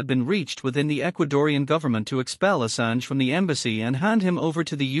agreement had been reached within the Ecuadorian government to expel Assange from the embassy and hand him over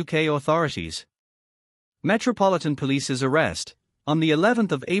to the UK authorities. Metropolitan Police's arrest. On the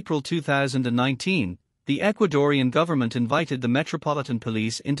 11th of April 2019, the Ecuadorian government invited the Metropolitan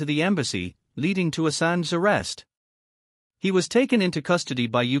Police into the embassy, leading to Assange's arrest. He was taken into custody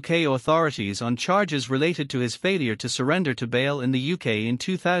by UK authorities on charges related to his failure to surrender to bail in the UK in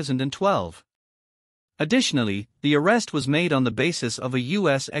 2012. Additionally, the arrest was made on the basis of a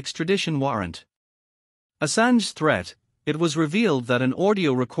US extradition warrant. Assange's threat. It was revealed that an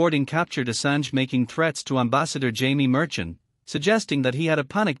audio recording captured Assange making threats to Ambassador Jamie Merchant, suggesting that he had a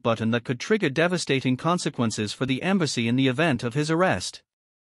panic button that could trigger devastating consequences for the embassy in the event of his arrest.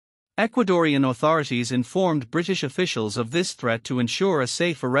 Ecuadorian authorities informed British officials of this threat to ensure a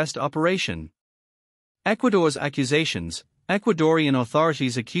safe arrest operation. Ecuador's accusations. Ecuadorian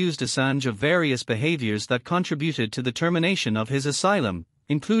authorities accused Assange of various behaviors that contributed to the termination of his asylum,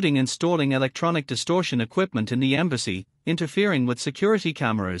 including installing electronic distortion equipment in the embassy, interfering with security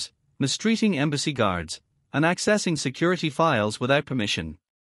cameras, mistreating embassy guards, and accessing security files without permission.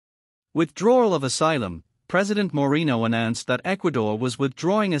 Withdrawal of asylum. President Moreno announced that Ecuador was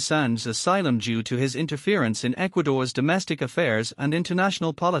withdrawing Assange's asylum due to his interference in Ecuador's domestic affairs and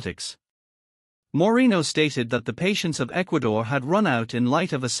international politics. Moreno stated that the patience of Ecuador had run out in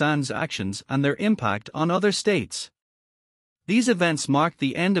light of Assange's actions and their impact on other states. These events marked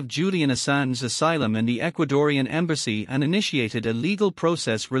the end of Julian Assange's asylum in the Ecuadorian embassy and initiated a legal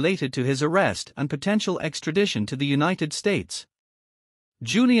process related to his arrest and potential extradition to the United States.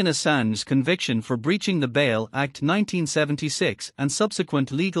 Julian Assange's conviction for breaching the Bail Act 1976 and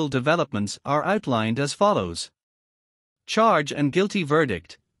subsequent legal developments are outlined as follows. Charge and guilty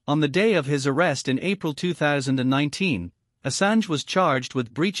verdict. On the day of his arrest in April 2019, Assange was charged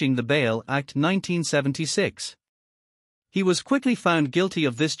with breaching the Bail Act 1976. He was quickly found guilty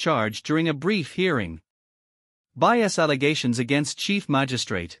of this charge during a brief hearing. Bias allegations against Chief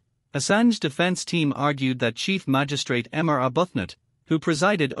Magistrate. Assange's defense team argued that Chief Magistrate Emma Arbuthnot, who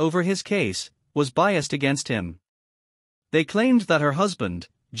presided over his case, was biased against him. They claimed that her husband,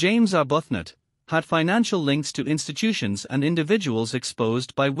 James Arbuthnot, had financial links to institutions and individuals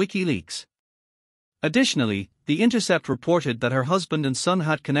exposed by Wikileaks. Additionally, The Intercept reported that her husband and son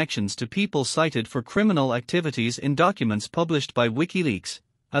had connections to people cited for criminal activities in documents published by Wikileaks,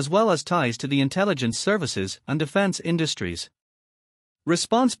 as well as ties to the intelligence services and defense industries.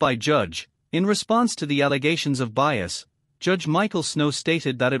 Response by Judge. In response to the allegations of bias, Judge Michael Snow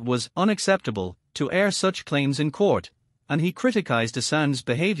stated that it was unacceptable to air such claims in court, and he criticized Assange's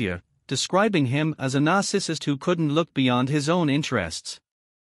behavior, describing him as a narcissist who couldn't look beyond his own interests.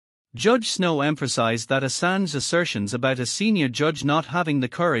 Judge Snow emphasized that Assange's assertions about a senior judge not having the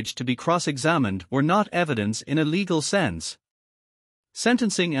courage to be cross-examined were not evidence in a legal sense.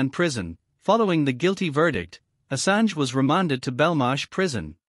 Sentencing and prison. Following the guilty verdict, Assange was remanded to Belmarsh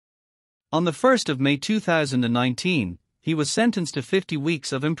prison. On the 1st of May 2019, he was sentenced to 50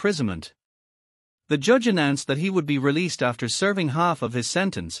 weeks of imprisonment. The judge announced that he would be released after serving half of his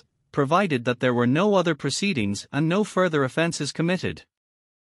sentence, provided that there were no other proceedings and no further offenses committed.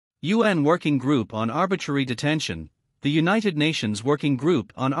 UN Working Group on Arbitrary Detention. The United Nations Working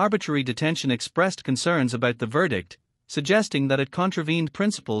Group on Arbitrary Detention expressed concerns about the verdict, suggesting that it contravened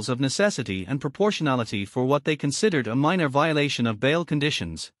principles of necessity and proportionality for what they considered a minor violation of bail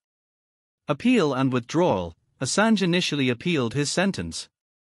conditions. Appeal and withdrawal. Assange initially appealed his sentence.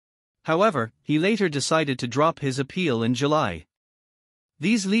 However, he later decided to drop his appeal in July.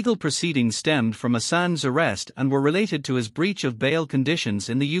 These legal proceedings stemmed from Assange's arrest and were related to his breach of bail conditions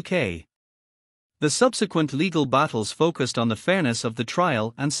in the UK. The subsequent legal battles focused on the fairness of the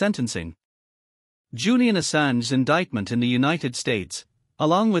trial and sentencing. Julian Assange's indictment in the United States.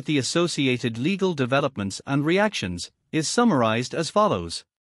 along with the associated legal developments and reactions, is summarized as follows.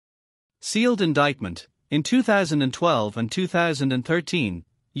 Sealed indictment. In 2012 and 2013,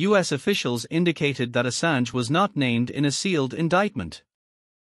 U.S. officials indicated that Assange was not named in a sealed indictment.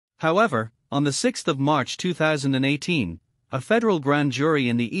 However, on the 6th of March 2018, a federal grand jury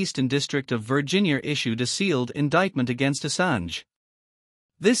in the Eastern District of Virginia issued a sealed indictment against Assange.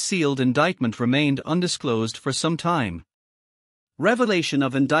 This sealed indictment remained undisclosed for some time. Revelation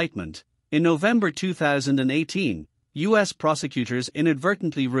of indictment. In November 2018, U.S. prosecutors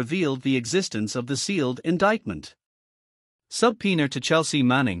inadvertently revealed the existence of the sealed indictment. Subpoena to Chelsea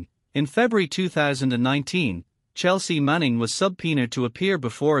Manning. In February 2019, Chelsea Manning was subpoenaed to appear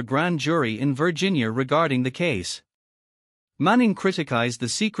before a grand jury in Virginia regarding the case. Manning criticized the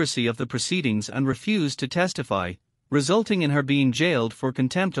secrecy of the proceedings and refused to testify, resulting in her being jailed for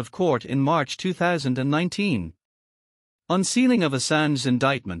contempt of court in March 2019. Unsealing of Assange's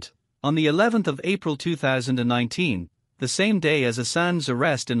indictment. On the 11th of April 2019, the same day as Assange's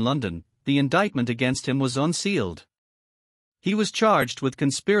arrest in London, the indictment against him was unsealed. He was charged with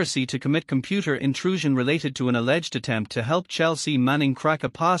conspiracy to commit computer intrusion related to an alleged attempt to help Chelsea Manning crack a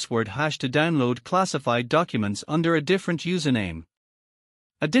password hash to download classified documents under a different username.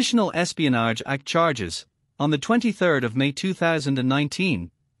 Additional Espionage Act charges. On the 23rd of May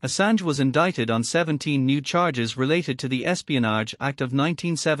 2019, Assange was indicted on 17 new charges related to the Espionage Act of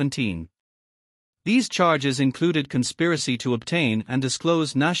 1917. These charges included conspiracy to obtain and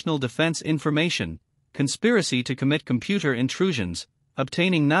disclose national defense information, conspiracy to commit computer intrusions,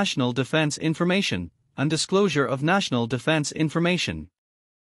 obtaining national defense information, and disclosure of national defense information.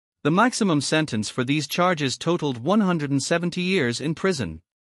 The maximum sentence for these charges totaled 170 years in prison.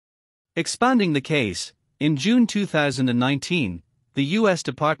 Expanding the case. In June 2019, the U.S.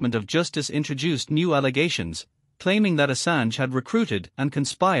 Department of Justice introduced new allegations, claiming that Assange had recruited and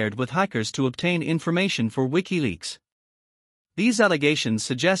conspired with hackers to obtain information for Wikileaks. These allegations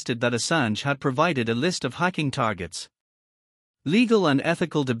suggested that Assange had provided a list of hacking targets. Legal and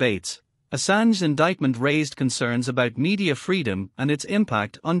ethical debates. Assange's indictment raised concerns about media freedom and its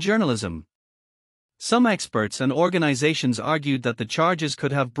impact on journalism. Some experts and organizations argued that the charges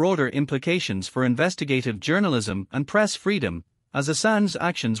could have broader implications for investigative journalism and press freedom, as Assange's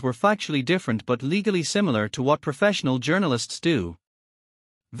actions were factually different but legally similar to what professional journalists do.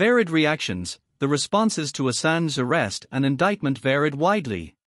 Varied reactions. The responses to Assange's arrest and indictment varied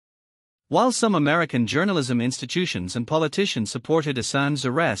widely. While some American journalism institutions and politicians supported Assange's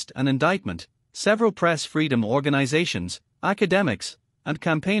arrest and indictment, several press freedom organizations, academics, and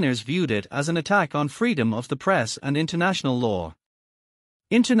campaigners viewed it as an attack on freedom of the press and international law.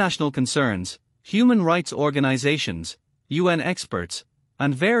 International concerns. Human rights organizations, UN experts,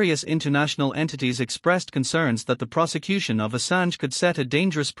 and various international entities expressed concerns that the prosecution of Assange could set a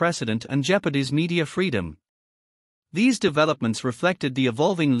dangerous precedent and jeopardize media freedom. These developments reflected the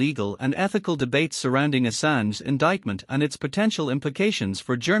evolving legal and ethical debates surrounding Assange's indictment and its potential implications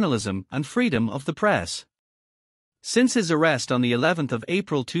for journalism and freedom of the press. Since his arrest on the 11th of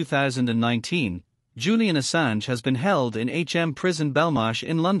April 2019, Julian Assange has been held in Prison Belmarsh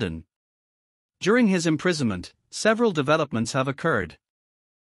in London. During his imprisonment, several developments have occurred.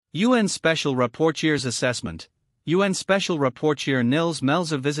 UN Special Rapporteur's assessment. UN Special Rapporteur Nils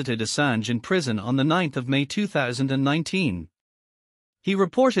Melzer visited Assange in prison on the 9th of May 2019. He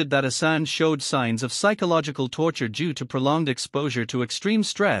reported that Assange showed signs of psychological torture due to prolonged exposure to extreme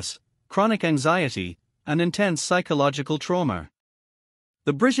stress, chronic anxiety, and intense psychological trauma.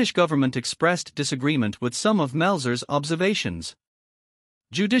 The British government expressed disagreement with some of Melzer's observations.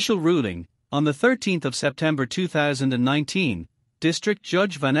 Judicial ruling. On the 13th of September 2019, District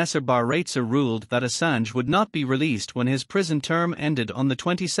Judge Vanessa Barretza ruled that Assange would not be released when his prison term ended on the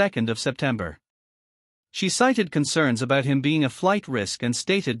 22nd of September. She cited concerns about him being a flight risk and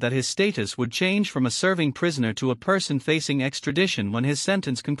stated that his status would change from a serving prisoner to a person facing extradition when his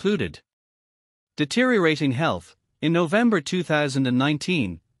sentence concluded. Deteriorating health. In November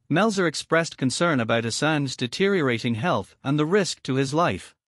 2019, Melzer expressed concern about Assange's deteriorating health and the risk to his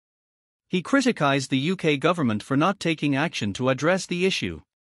life. He criticized the UK government for not taking action to address the issue.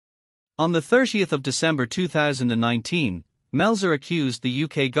 On the 30th of December 2019, Melzer accused the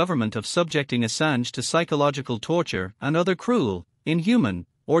UK government of subjecting Assange to psychological torture and other cruel, inhuman,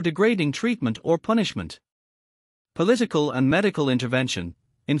 or degrading treatment or punishment. Political and medical intervention.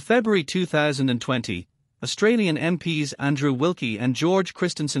 In February 2020, Australian MPs Andrew Wilkie and George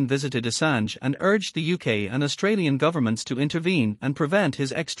Christensen visited Assange and urged the UK and Australian governments to intervene and prevent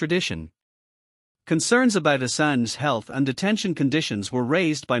his extradition. Concerns about Assange's health and detention conditions were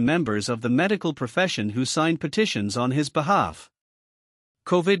raised by members of the medical profession who signed petitions on his behalf.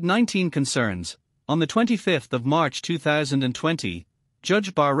 COVID-19 concerns. On the 25th of March 2020,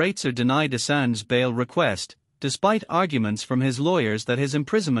 Judge Bujaria denied Assange's bail request, despite arguments from his lawyers that his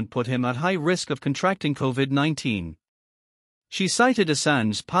imprisonment put him at high risk of contracting COVID-19. She cited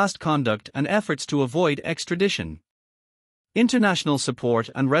Assange's past conduct and efforts to avoid extradition. International support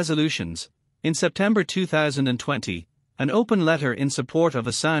and resolutions. In September 2020, an open letter in support of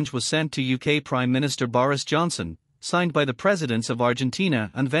Assange was sent to UK Prime Minister Boris Johnson, signed by the presidents of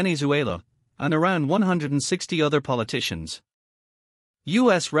Argentina and Venezuela, and around 160 other politicians.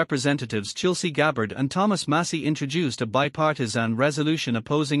 U.S. Representatives Tulsi Gabbard and Thomas Massie introduced a bipartisan resolution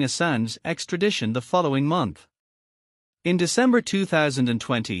opposing Assange's extradition the following month. In December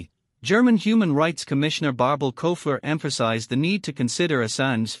 2020, German Human Rights Commissioner Barbara Kofler emphasized the need to consider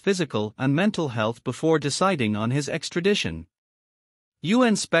Assange's physical and mental health before deciding on his extradition.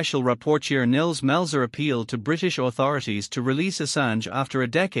 UN Special Rapporteur Nils Melzer appealed to British authorities to release Assange after a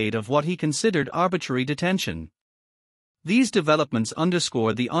decade of what he considered arbitrary detention. These developments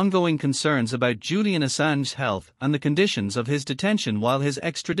underscore the ongoing concerns about Julian Assange's health and the conditions of his detention while his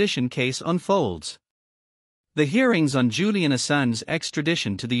extradition case unfolds. The hearings on Julian Assange's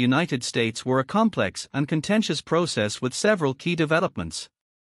extradition to the United States were a complex and contentious process with several key developments.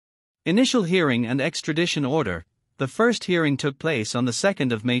 Initial hearing and extradition order. The first hearing took place on the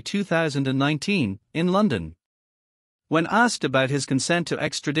 2nd of May 2019, in London. When asked about his consent to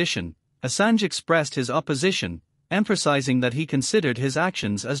extradition, Assange expressed his opposition, emphasizing that he considered his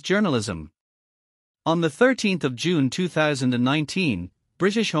actions as journalism. On the 13th of June 2019,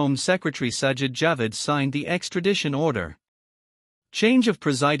 British Home Secretary Sajid Javid signed the extradition order. Change of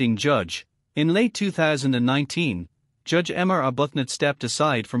presiding judge. In late 2019, Judge Emma Arbuthnot stepped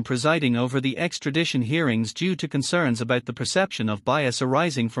aside from presiding over the extradition hearings due to concerns about the perception of bias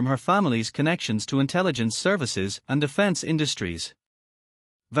arising from her family's connections to intelligence services and defense industries.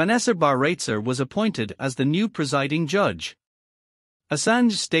 Vanessa Bujaria was appointed as the new presiding judge.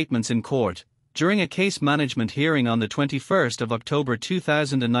 Assange's statements in court. During a case management hearing on the 21st of October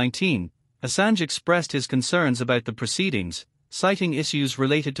 2019, Assange expressed his concerns about the proceedings, citing issues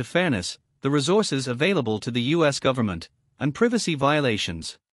related to fairness, the resources available to the U.S. government, and privacy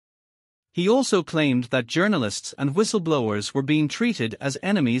violations. He also claimed that journalists and whistleblowers were being treated as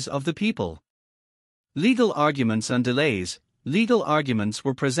enemies of the people. Legal arguments and delays. Legal arguments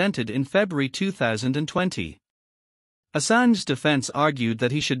were presented in February 2020. Assange's defense argued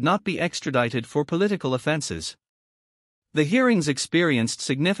that he should not be extradited for political offenses. The hearings experienced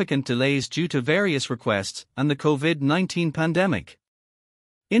significant delays due to various requests and the COVID-19 pandemic.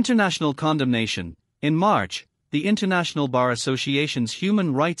 International condemnation. In March, the International Bar Association's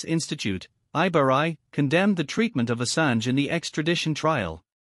Human Rights Institute, IBRI, condemned the treatment of Assange in the extradition trial.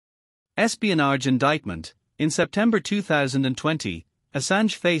 Espionage indictment. In September 2020,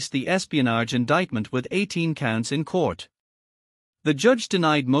 Assange faced the espionage indictment with 18 counts in court. The judge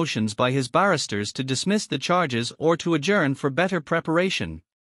denied motions by his barristers to dismiss the charges or to adjourn for better preparation.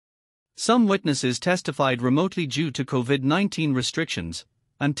 Some witnesses testified remotely due to COVID-19 restrictions,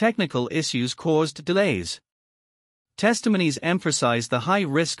 and technical issues caused delays. Testimonies emphasized the high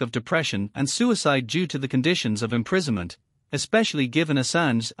risk of depression and suicide due to the conditions of imprisonment, especially given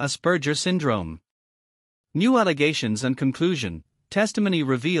Assange's Asperger syndrome. New allegations and conclusion. Testimony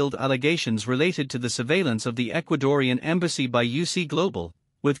revealed allegations related to the surveillance of the Ecuadorian embassy by UC Global,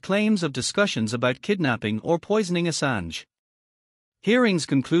 with claims of discussions about kidnapping or poisoning Assange. Hearings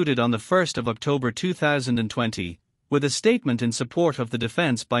concluded on the 1st of October 2020, with a statement in support of the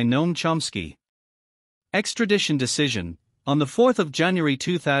defense by Noam Chomsky. Extradition decision. On the 4th of January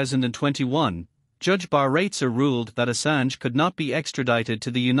 2021, Judge Bujaria ruled that Assange could not be extradited to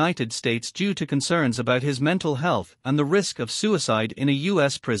the United States due to concerns about his mental health and the risk of suicide in a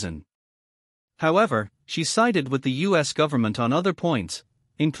U.S. prison. However, she sided with the U.S. government on other points,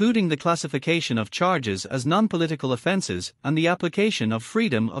 including the classification of charges as non-political offenses and the application of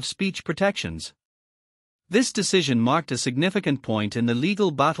freedom of speech protections. This decision marked a significant point in the legal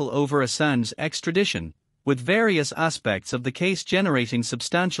battle over Assange's extradition, with various aspects of the case generating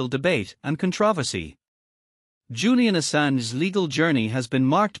substantial debate and controversy. Julian Assange's legal journey has been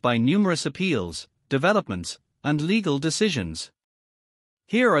marked by numerous appeals, developments, and legal decisions.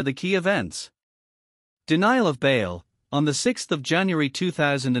 Here are the key events. Denial of bail. On the 6th of January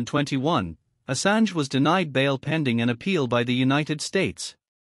 2021, Assange was denied bail pending an appeal by the United States.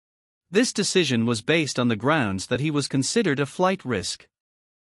 This decision was based on the grounds that he was considered a flight risk.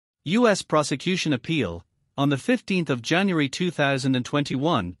 U.S. prosecution appeal. On the 15th of January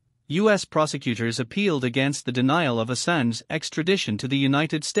 2021, U.S. prosecutors appealed against the denial of Assange's extradition to the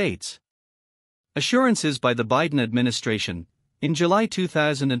United States. Assurances by the Biden administration. In July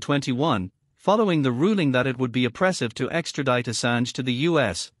 2021, following the ruling that it would be oppressive to extradite Assange to the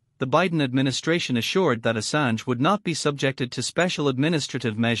US, the Biden administration assured that Assange would not be subjected to special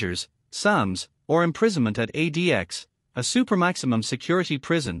administrative measures, SAMs, or imprisonment at ADX, a supermaximum security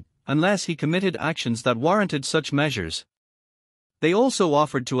prison, unless he committed actions that warranted such measures. They also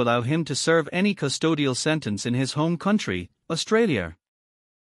offered to allow him to serve any custodial sentence in his home country, Australia.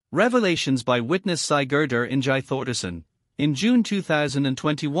 Revelations by witness Sigurdur Ingi Thordarson. In June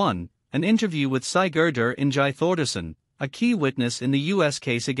 2021, an interview with Sigurdur Ingi Thordarson, a key witness in the US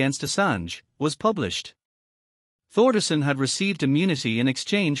case against Assange, was published. Thordarson had received immunity in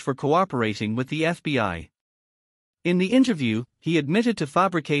exchange for cooperating with the FBI. In the interview, he admitted to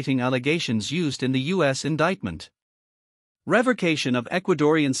fabricating allegations used in the US indictment. Revocation of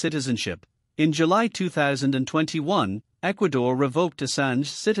Ecuadorian citizenship. In July 2021, Ecuador revoked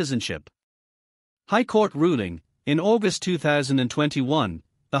Assange's citizenship. High Court ruling. In August 2021,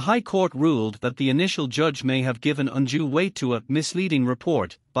 the High Court ruled that the initial judge may have given undue weight to a misleading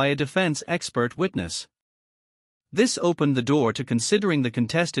report by a defense expert witness. This opened the door to considering the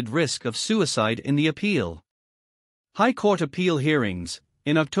contested risk of suicide in the appeal. High Court appeal hearings.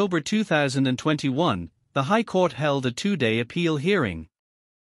 In October 2021, the High Court held a two-day appeal hearing.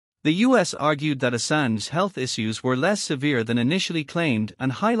 The US argued that Assange's health issues were less severe than initially claimed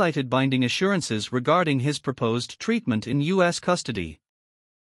and highlighted binding assurances regarding his proposed treatment in US custody.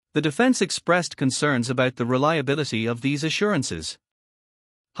 The defense expressed concerns about the reliability of these assurances.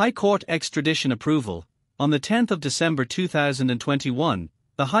 High Court extradition approval. On the 10th of December 2021,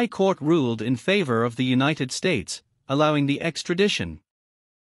 the High Court ruled in favor of the United States, allowing the extradition.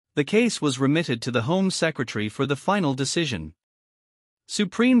 The case was remitted to the Home Secretary for the final decision.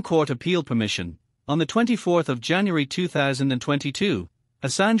 Supreme Court appeal permission. On the 24th of January 2022,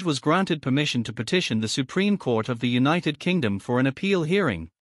 Assange was granted permission to petition the Supreme Court of the United Kingdom for an appeal hearing.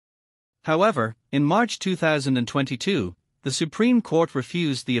 However, in March 2022, the Supreme Court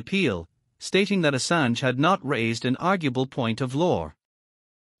refused the appeal, stating that Assange had not raised an arguable point of law.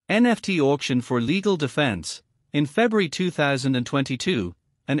 NFT auction for legal defense. In February 2022,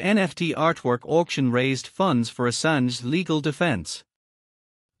 an NFT artwork auction raised funds for Assange's legal defense.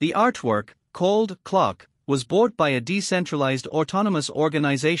 The artwork, called Clock, was bought by a decentralized autonomous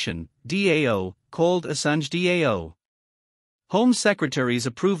organization, DAO, called Assange DAO. Home Secretary's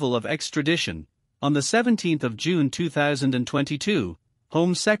approval of extradition. On the 17th of June 2022,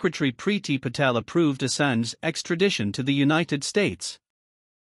 Home Secretary Priti Patel approved Assange's extradition to the United States.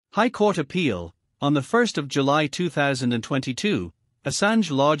 High Court appeal. On the 1st of July 2022,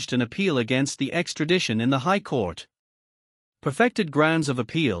 Assange lodged an appeal against the extradition in the High Court. Perfected grounds of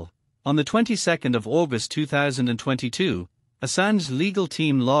appeal. On the 22nd of August 2022, Assange's legal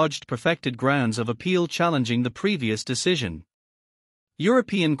team lodged perfected grounds of appeal challenging the previous decision.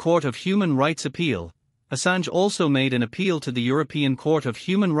 European Court of Human Rights appeal. Assange also made an appeal to the European Court of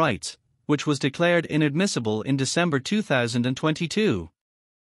Human Rights, which was declared inadmissible in December 2022.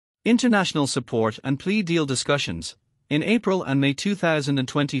 International support and plea deal discussions. In April and May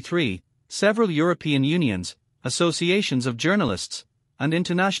 2023, several European unions, associations of journalists, and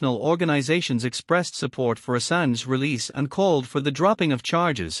international organizations expressed support for Assange's release and called for the dropping of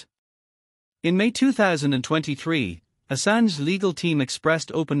charges. In May 2023, Assange's legal team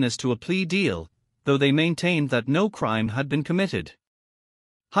expressed openness to a plea deal, though they maintained that no crime had been committed.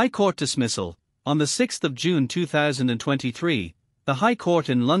 High Court dismissal. On the 6th of June 2023, the High Court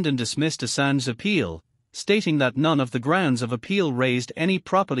in London dismissed Assange's appeal, stating that none of the grounds of appeal raised any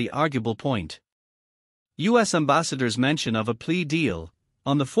properly arguable point. U.S. Ambassador's mention of a plea deal.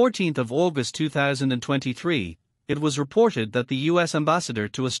 On the 14th of August 2023, it was reported that the U.S. Ambassador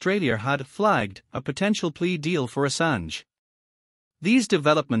to Australia had flagged a potential plea deal for Assange. These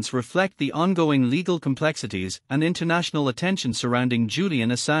developments reflect the ongoing legal complexities and international attention surrounding Julian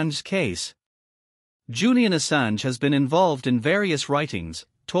Assange's case. Julian Assange has been involved in various writings,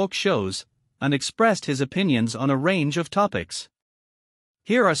 talk shows, and expressed his opinions on a range of topics.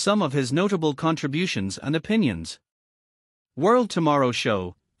 Here are some of his notable contributions and opinions. World Tomorrow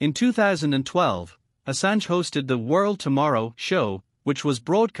Show. In 2012, Assange hosted the World Tomorrow Show, which was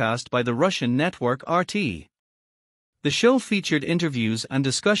broadcast by the Russian network RT. The show featured interviews and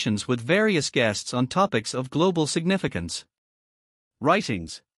discussions with various guests on topics of global significance.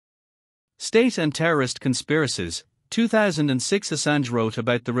 Writings. State and Terrorist Conspiracies. 2006 Assange wrote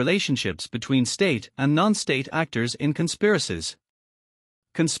about the relationships between state and non-state actors in conspiracies.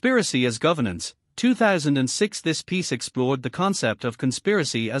 Conspiracy as Governance. 2006 This piece explored the concept of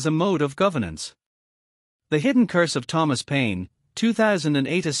conspiracy as a mode of governance. The Hidden Curse of Thomas Paine.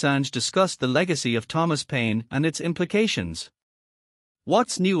 2008 Assange discussed the legacy of Thomas Paine and its implications.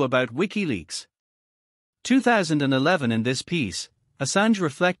 What's new about Wikileaks? 2011. In this piece, Assange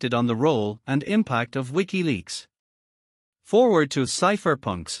reflected on the role and impact of Wikileaks. Forward to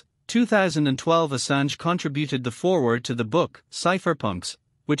Cypherpunks. 2012. Assange contributed the foreword to the book, Cypherpunks,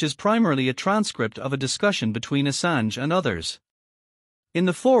 which is primarily a transcript of a discussion between Assange and others. In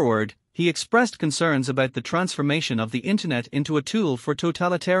the foreword, he expressed concerns about the transformation of the Internet into a tool for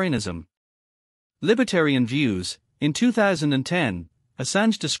totalitarianism. Libertarian views. In 2010,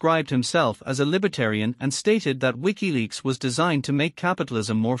 Assange described himself as a libertarian and stated that Wikileaks was designed to make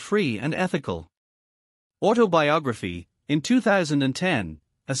capitalism more free and ethical. Autobiography. In 2010,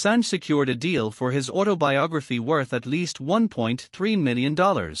 Assange secured a deal for his autobiography worth at least $1.3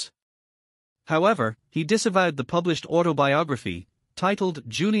 million. However, he disavowed the published autobiography, titled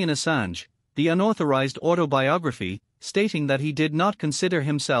Julian Assange, the unauthorized autobiography, stating that he did not consider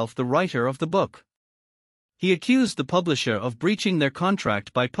himself the writer of the book. He accused the publisher of breaching their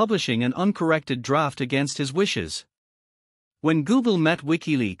contract by publishing an uncorrected draft against his wishes. When Google Met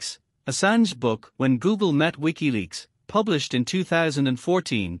Wikileaks. Assange's book, When Google Met Wikileaks, published in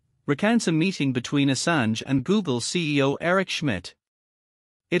 2014, recounts a meeting between Assange and Google CEO Eric Schmidt.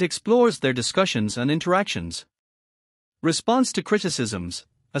 It explores their discussions and interactions. Response to criticisms.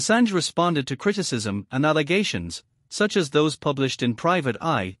 Assange responded to criticism and allegations, such as those published in Private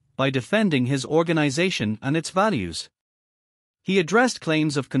Eye, by defending his organization and its values. He addressed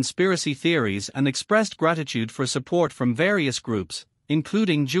claims of conspiracy theories and expressed gratitude for support from various groups,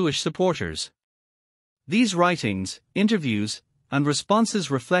 including Jewish supporters. These writings, interviews, and responses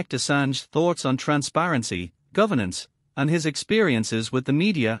reflect Assange's thoughts on transparency, governance, and his experiences with the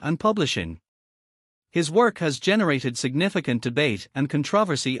media and publishing. His work has generated significant debate and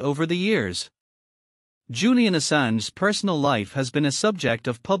controversy over the years. Julian Assange's personal life has been a subject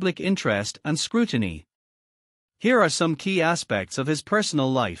of public interest and scrutiny. Here are some key aspects of his personal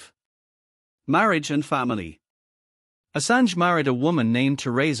life. Marriage and family. Assange married a woman named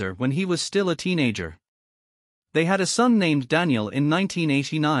Teresa when he was still a teenager. They had a son named Daniel in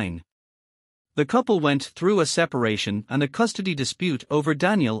 1989. The couple went through a separation and a custody dispute over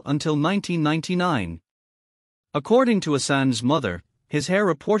Daniel until 1999. According to Assange's mother, his hair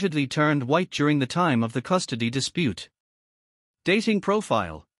reportedly turned white during the time of the custody dispute. Dating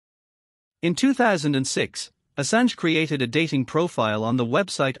profile. In 2006, Assange created a dating profile on the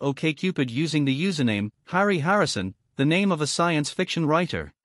website OkCupid using the username Harry Harrison, the name of a science fiction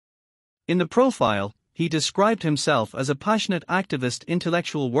writer. In the profile, he described himself as a passionate activist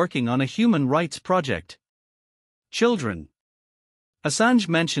intellectual working on a human rights project. Children. Assange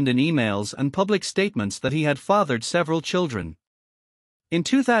mentioned in emails and public statements that he had fathered several children. In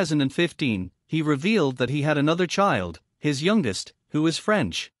 2015, he revealed that he had another child, his youngest, who is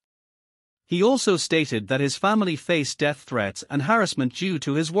French. He also stated that his family faced death threats and harassment due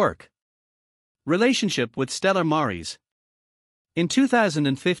to his work. Relationship with Stella Maris. In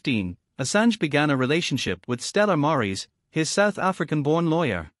 2015, Assange began a relationship with Stella Maris, his South African-born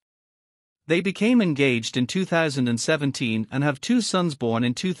lawyer. They became engaged in 2017 and have two sons born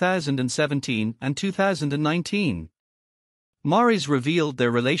in 2017 and 2019. Maris revealed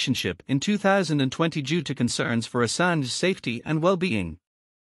their relationship in 2020 due to concerns for Assange's safety and well-being.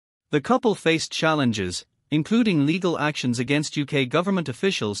 The couple faced challenges, including legal actions against UK government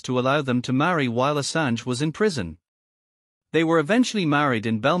officials to allow them to marry while Assange was in prison. They were eventually married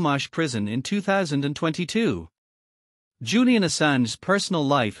in Belmarsh prison in 2022. Julian Assange's personal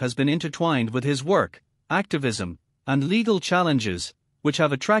life has been intertwined with his work, activism, and legal challenges, which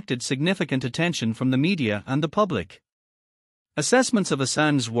have attracted significant attention from the media and the public. Assessments of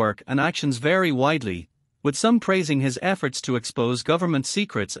Assange's work and actions vary widely, with some praising his efforts to expose government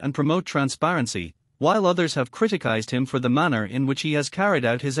secrets and promote transparency, while others have criticized him for the manner in which he has carried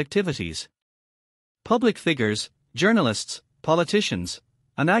out his activities. Public figures, journalists, politicians,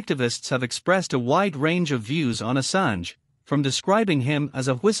 and activists have expressed a wide range of views on Assange, from describing him as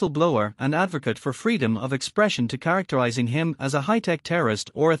a whistleblower and advocate for freedom of expression to characterizing him as a high-tech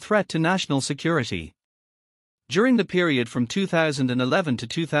terrorist or a threat to national security. During the period from 2011 to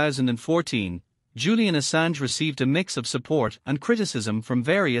 2014, Julian Assange received a mix of support and criticism from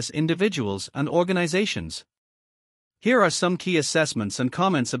various individuals and organizations. Here are some key assessments and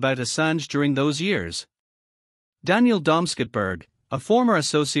comments about Assange during those years. Daniel Domsketberg, a former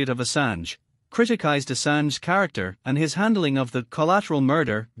associate of Assange, criticized Assange's character and his handling of the Collateral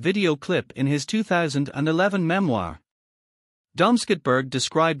Murder video clip in his 2011 memoir. Domsketberg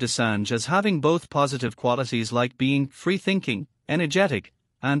described Assange as having both positive qualities like being free-thinking, energetic,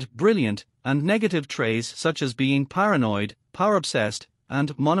 and brilliant, and negative traits such as being paranoid, power-obsessed,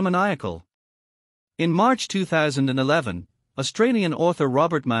 and monomaniacal. In March 2011, Australian author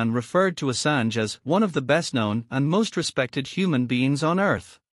Robert Mann referred to Assange as one of the best-known and most respected human beings on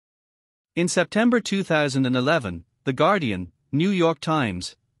Earth. In September 2011, The Guardian, New York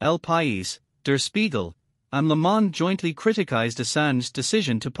Times, El País, Der Spiegel, and Le Monde jointly criticized Assange's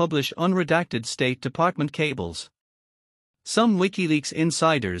decision to publish unredacted State Department cables. Some WikiLeaks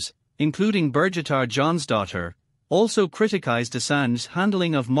insiders, including Birgitta Jonsdottir, also criticized Assange's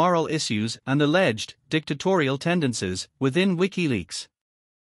handling of moral issues and alleged dictatorial tendencies within WikiLeaks.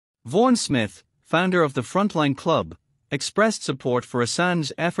 Vaughan Smith, founder of the Frontline Club, expressed support for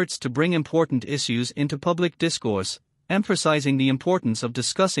Assange's efforts to bring important issues into public discourse, emphasizing the importance of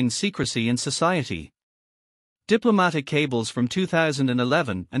discussing secrecy in society. Diplomatic cables from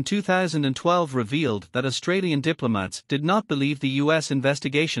 2011 and 2012 revealed that Australian diplomats did not believe the US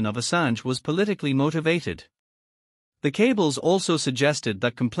investigation of Assange was politically motivated. The cables also suggested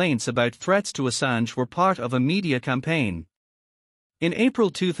that complaints about threats to Assange were part of a media campaign. In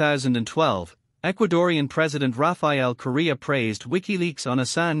April 2012, Ecuadorian President Rafael Correa praised WikiLeaks on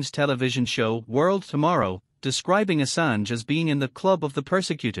Assange's television show World Tomorrow, describing Assange as being in the club of the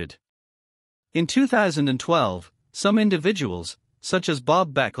persecuted. In 2012, some individuals, such as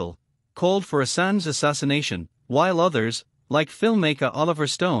Bob Beckel, called for Assange's assassination, while others, like filmmaker Oliver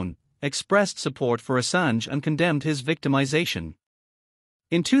Stone, expressed support for Assange and condemned his victimization.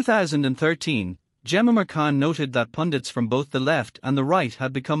 In 2013, Jemima Khan noted that pundits from both the left and the right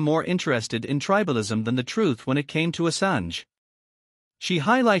had become more interested in tribalism than the truth when it came to Assange. She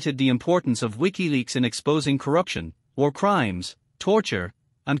highlighted the importance of WikiLeaks in exposing corruption, war crimes, torture,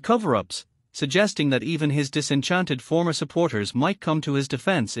 and cover-ups, suggesting that even his disenchanted former supporters might come to his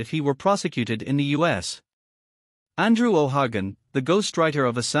defense if he were prosecuted in the US. Andrew O'Hagan, the ghostwriter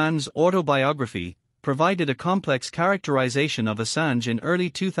of Assange's autobiography, provided a complex characterization of Assange in early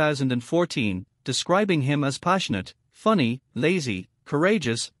 2014, describing him as passionate, funny, lazy,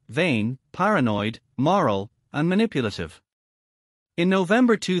 courageous, vain, paranoid, moral, and manipulative. In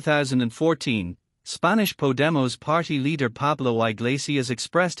November 2014, Spanish Podemos party leader Pablo Iglesias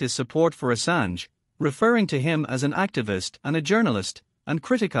expressed his support for Assange, referring to him as an activist and a journalist, and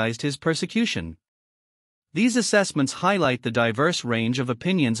criticized his persecution. These assessments highlight the diverse range of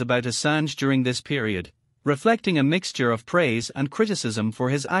opinions about Assange during this period, reflecting a mixture of praise and criticism for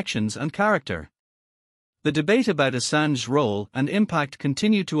his actions and character. The debate about Assange's role and impact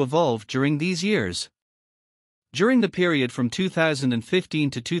continued to evolve during these years. During the period from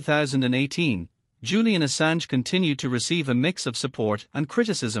 2015 to 2018, Julian Assange continued to receive a mix of support and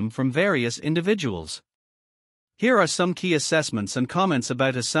criticism from various individuals. Here are some key assessments and comments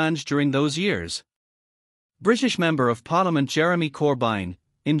about Assange during those years. British Member of Parliament Jeremy Corbyn,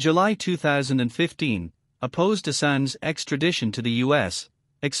 in July 2015, opposed Assange's extradition to the US,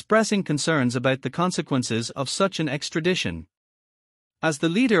 expressing concerns about the consequences of such an extradition. As the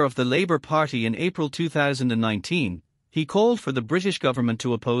leader of the Labour Party in April 2019, he called for the British government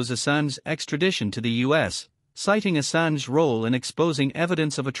to oppose Assange's extradition to the US, citing Assange's role in exposing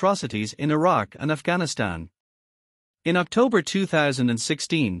evidence of atrocities in Iraq and Afghanistan. In October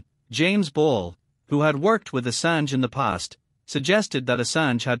 2016, James Ball, who had worked with Assange in the past, suggested that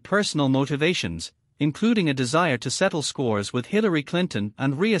Assange had personal motivations, including a desire to settle scores with Hillary Clinton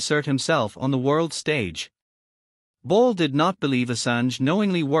and reassert himself on the world stage. Ball did not believe Assange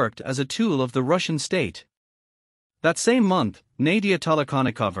knowingly worked as a tool of the Russian state. That same month, Nadia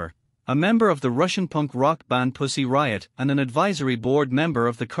Tolokonnikova, a member of the Russian punk rock band Pussy Riot and an advisory board member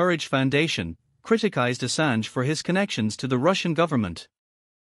of the Courage Foundation, criticized Assange for his connections to the Russian government.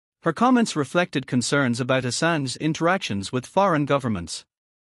 Her comments reflected concerns about Assange's interactions with foreign governments.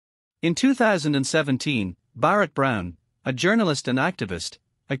 In 2017, Barrett Brown, a journalist and activist,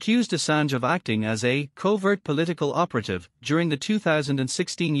 accused Assange of acting as a covert political operative during the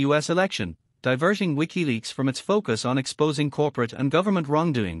 2016 US election, diverting WikiLeaks from its focus on exposing corporate and government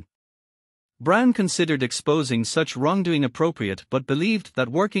wrongdoing. Brown considered exposing such wrongdoing appropriate but believed that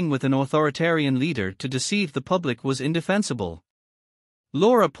working with an authoritarian leader to deceive the public was indefensible.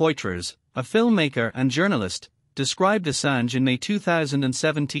 Laura Poitras, a filmmaker and journalist, described Assange in May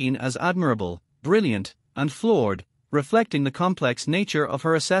 2017 as admirable, brilliant, and flawed, reflecting the complex nature of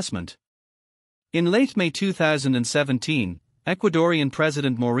her assessment. In late May 2017, Ecuadorian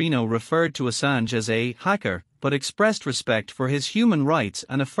President Moreno referred to Assange as a hacker, but expressed respect for his human rights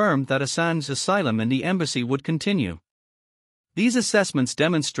and affirmed that Assange's asylum in the embassy would continue. These assessments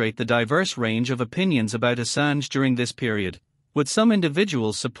demonstrate the diverse range of opinions about Assange during this period, with some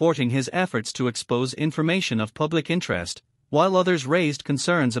individuals supporting his efforts to expose information of public interest, while others raised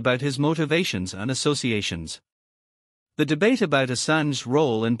concerns about his motivations and associations. The debate about Assange's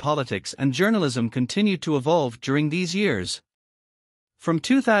role in politics and journalism continued to evolve during these years. From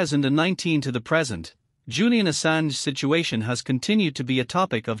 2019 to the present, Julian Assange's situation has continued to be a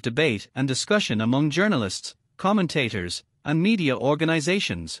topic of debate and discussion among journalists, commentators, and media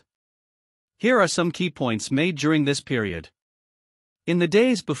organizations. Here are some key points made during this period. In the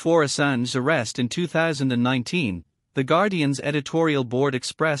days before Assange's arrest in 2019, The Guardian's editorial board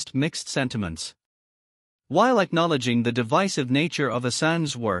expressed mixed sentiments. While acknowledging the divisive nature of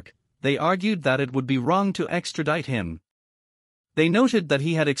Assange's work, they argued that it would be wrong to extradite him. They noted that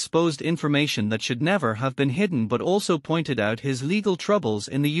he had exposed information that should never have been hidden, but also pointed out his legal troubles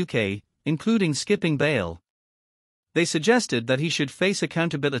in the UK, including skipping bail. They suggested that he should face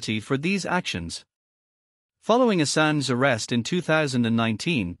accountability for these actions. Following Assange's arrest in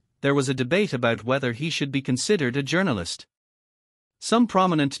 2019, there was a debate about whether he should be considered a journalist. Some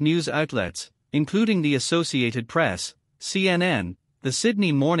prominent news outlets, including the Associated Press, CNN, the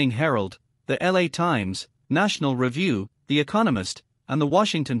Sydney Morning Herald, the LA Times, National Review, The Economist, and the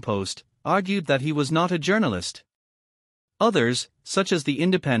Washington Post, argued that he was not a journalist. Others, such as The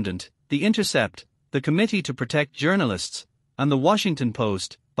Independent, The Intercept, the Committee to Protect Journalists, and the Washington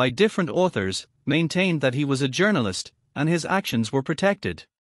Post, by different authors, maintained that he was a journalist, and his actions were protected.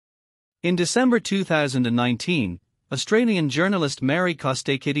 In December 2019, Australian journalist Mary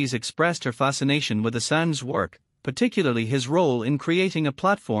Kostakidis expressed her fascination with Assange's work, particularly his role in creating a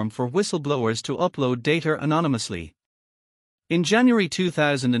platform for whistleblowers to upload data anonymously. In January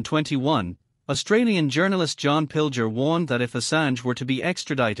 2021, Australian journalist John Pilger warned that if Assange were to be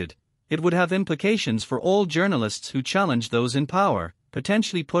extradited, it would have implications for all journalists who challenge those in power,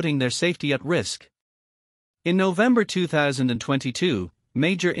 potentially putting their safety at risk. In November 2022,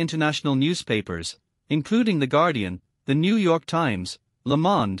 major international newspapers, including The Guardian, The New York Times, Le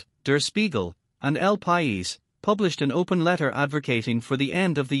Monde, Der Spiegel, and El País, published an open letter advocating for the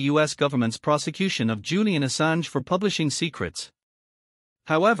end of the US government's prosecution of Julian Assange for publishing secrets.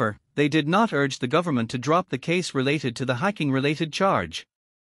 However, they did not urge the government to drop the case related to the hacking-related charge.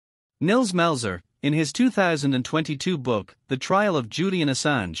 Nils Melzer, in his 2022 book, The Trial of Julian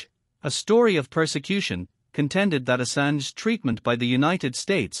Assange, A Story of Persecution, contended that Assange's treatment by the United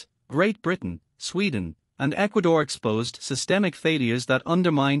States, Great Britain, Sweden, and Ecuador exposed systemic failures that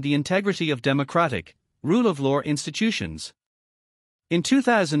undermined the integrity of democratic, rule-of-law institutions. In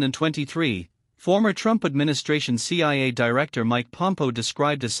 2023, former Trump administration CIA Director Mike Pompeo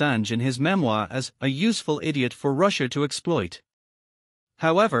described Assange in his memoir as a useful idiot for Russia to exploit.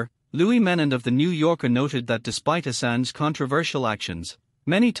 However, Louis Menand of The New Yorker noted that despite Assange's controversial actions,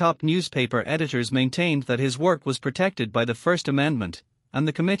 many top newspaper editors maintained that his work was protected by the First Amendment, and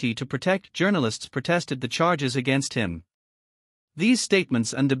the Committee to Protect Journalists protested the charges against him. These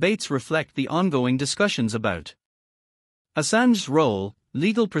statements and debates reflect the ongoing discussions about Assange's role,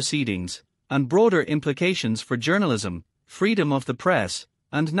 legal proceedings, and broader implications for journalism, freedom of the press,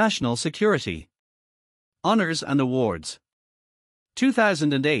 and national security. Honors and awards.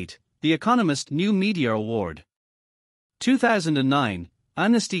 2008, The Economist New Media Award. 2009,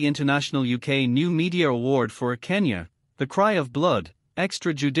 Amnesty International UK New Media Award for Kenya, The Cry of Blood,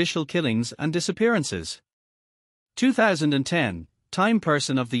 Extrajudicial Killings and Disappearances. 2010, Time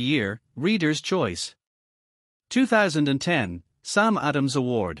Person of the Year, Reader's Choice. 2010, Sam Adams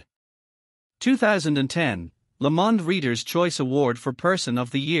Award. 2010, Le Monde Reader's Choice Award for Person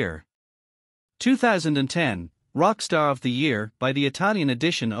of the Year. 2010, Rockstar of the Year by the Italian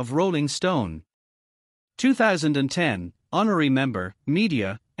edition of Rolling Stone. 2010, Honorary Member,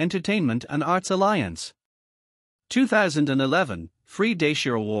 Media, Entertainment and Arts Alliance. 2011, Free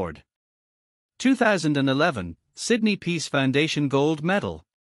Dacier Award. 2011, Sydney Peace Foundation Gold Medal.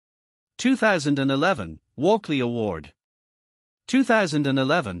 2011, Walkley Award.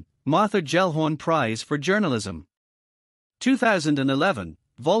 2011, Martha Gellhorn Prize for Journalism. 2011,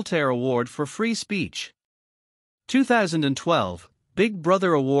 Voltaire Award for Free Speech. 2012, Big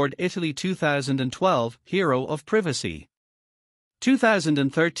Brother Award Italy. 2012, Hero of Privacy.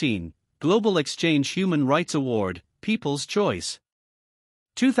 2013, Global Exchange Human Rights Award, People's Choice.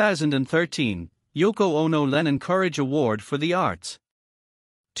 2013, Yoko Ono Lennon Courage Award for the Arts.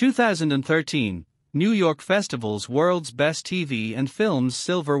 2013, New York Festival's World's Best TV and Films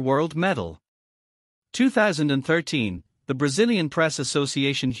Silver World Medal. 2013, the Brazilian Press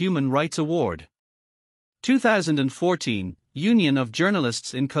Association Human Rights Award. 2014, Union of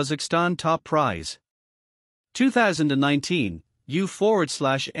Journalists in Kazakhstan Top Prize. 2019,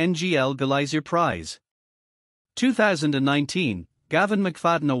 U/NGL Galizier Prize. 2019, Gavin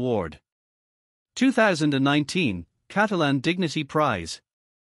McFadden Award. 2019, Catalan Dignity Prize.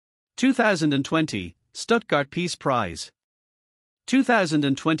 2020, Stuttgart Peace Prize.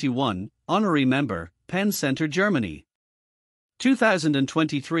 2021, Honorary Member, Penn Center Germany.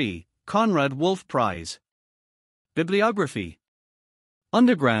 2023, Conrad Wolf Prize. Bibliography.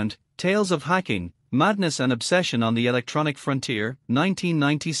 Underground, Tales of Hacking, Madness and Obsession on the Electronic Frontier,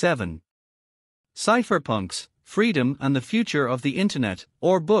 1997. Cypherpunks, Freedom and the Future of the Internet,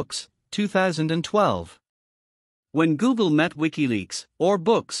 or Books, 2012. When Google Met Wikileaks, or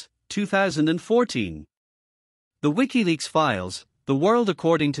Books, 2014. The WikiLeaks Files, The World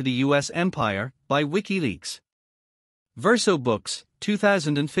According to the U.S. Empire, by WikiLeaks. Verso Books,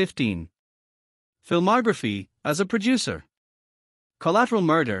 2015. Filmography, as a producer. Collateral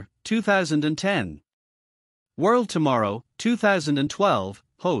Murder, 2010. World Tomorrow, 2012,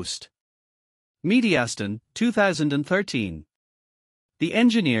 host. Mediaston, 2013. The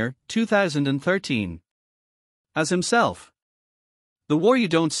Engineer, 2013. As himself. The War You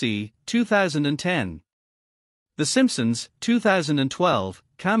Don't See, 2010. The Simpsons, 2012,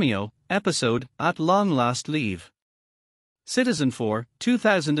 cameo, episode, At Long Last Leave. Citizen4,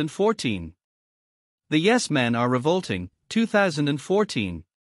 2014. The Yes Men Are Revolting, 2014.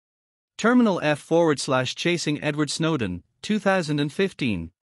 Terminal F/Chasing Edward Snowden,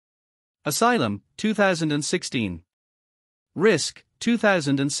 2015. Asylum, 2016. Risk,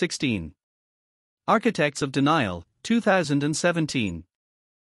 2016. Architects of Denial, 2017.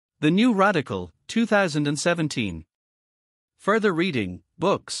 The New Radical, 2017. Further reading,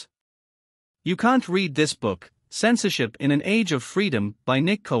 books. You Can't Read This Book, Censorship in an Age of Freedom, by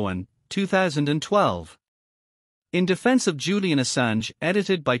Nick Cohen, 2012. In Defense of Julian Assange,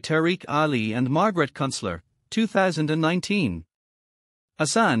 edited by Tariq Ali and Margaret Kunstler, 2019.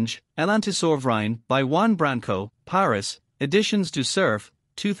 Assange, L'Antisouverain, by Juan Branco, Paris, Editions du Cerf,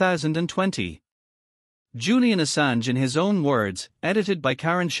 2020. Julian Assange in His Own Words, edited by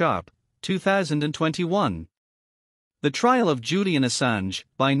Karen Sharp, 2021. The Trial of Julian Assange,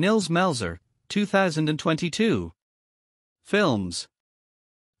 by Nils Melzer, 2022. Films.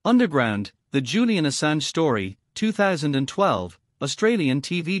 Underground, The Julian Assange Story, 2012, Australian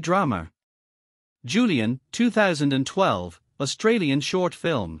TV drama. Julian, 2012, Australian short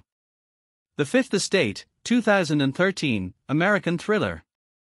film. The Fifth Estate, 2013, American thriller.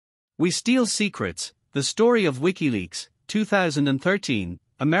 We Steal Secrets, The Story of WikiLeaks, 2013,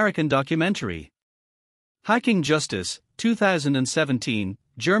 American documentary. Hacking Justice, 2017,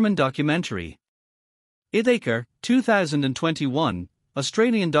 German documentary. Ithaker, 2021,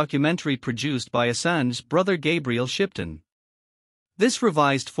 Australian documentary produced by Assange's brother Gabriel Shipton. This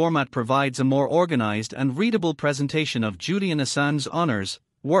revised format provides a more organized and readable presentation of Julian Assange's honors,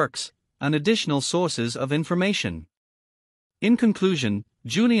 works, and additional sources of information. In conclusion,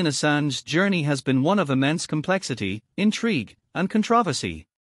 Julian Assange's journey has been one of immense complexity, intrigue, and controversy.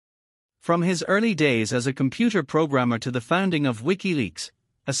 From his early days as a computer programmer to the founding of WikiLeaks,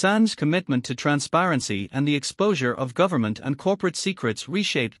 Assange's commitment to transparency and the exposure of government and corporate secrets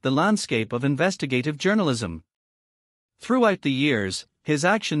reshaped the landscape of investigative journalism. Throughout the years, his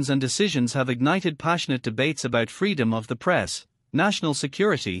actions and decisions have ignited passionate debates about freedom of the press, national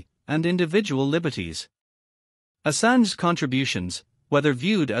security, and individual liberties. Assange's contributions, whether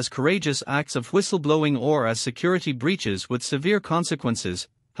viewed as courageous acts of whistleblowing or as security breaches with severe consequences,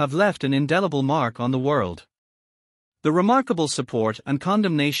 have left an indelible mark on the world. The remarkable support and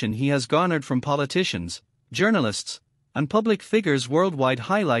condemnation he has garnered from politicians, journalists, and public figures worldwide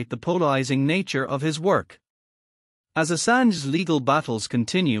highlight the polarizing nature of his work. As Assange's legal battles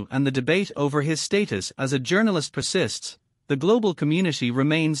continue and the debate over his status as a journalist persists, the global community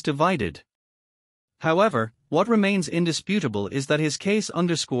remains divided. However, what remains indisputable is that his case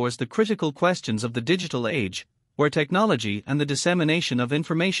underscores the critical questions of the digital age, where technology and the dissemination of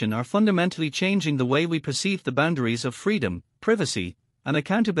information are fundamentally changing the way we perceive the boundaries of freedom, privacy, and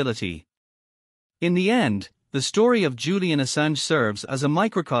accountability. In the end, the story of Julian Assange serves as a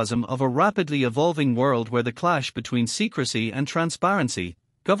microcosm of a rapidly evolving world where the clash between secrecy and transparency,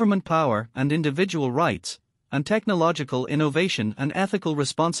 government power and individual rights, and technological innovation and ethical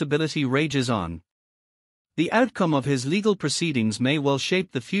responsibility rages on. The outcome of his legal proceedings may well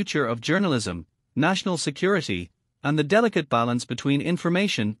shape the future of journalism, national security, and the delicate balance between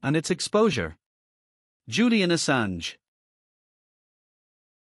information and its exposure. Julian Assange.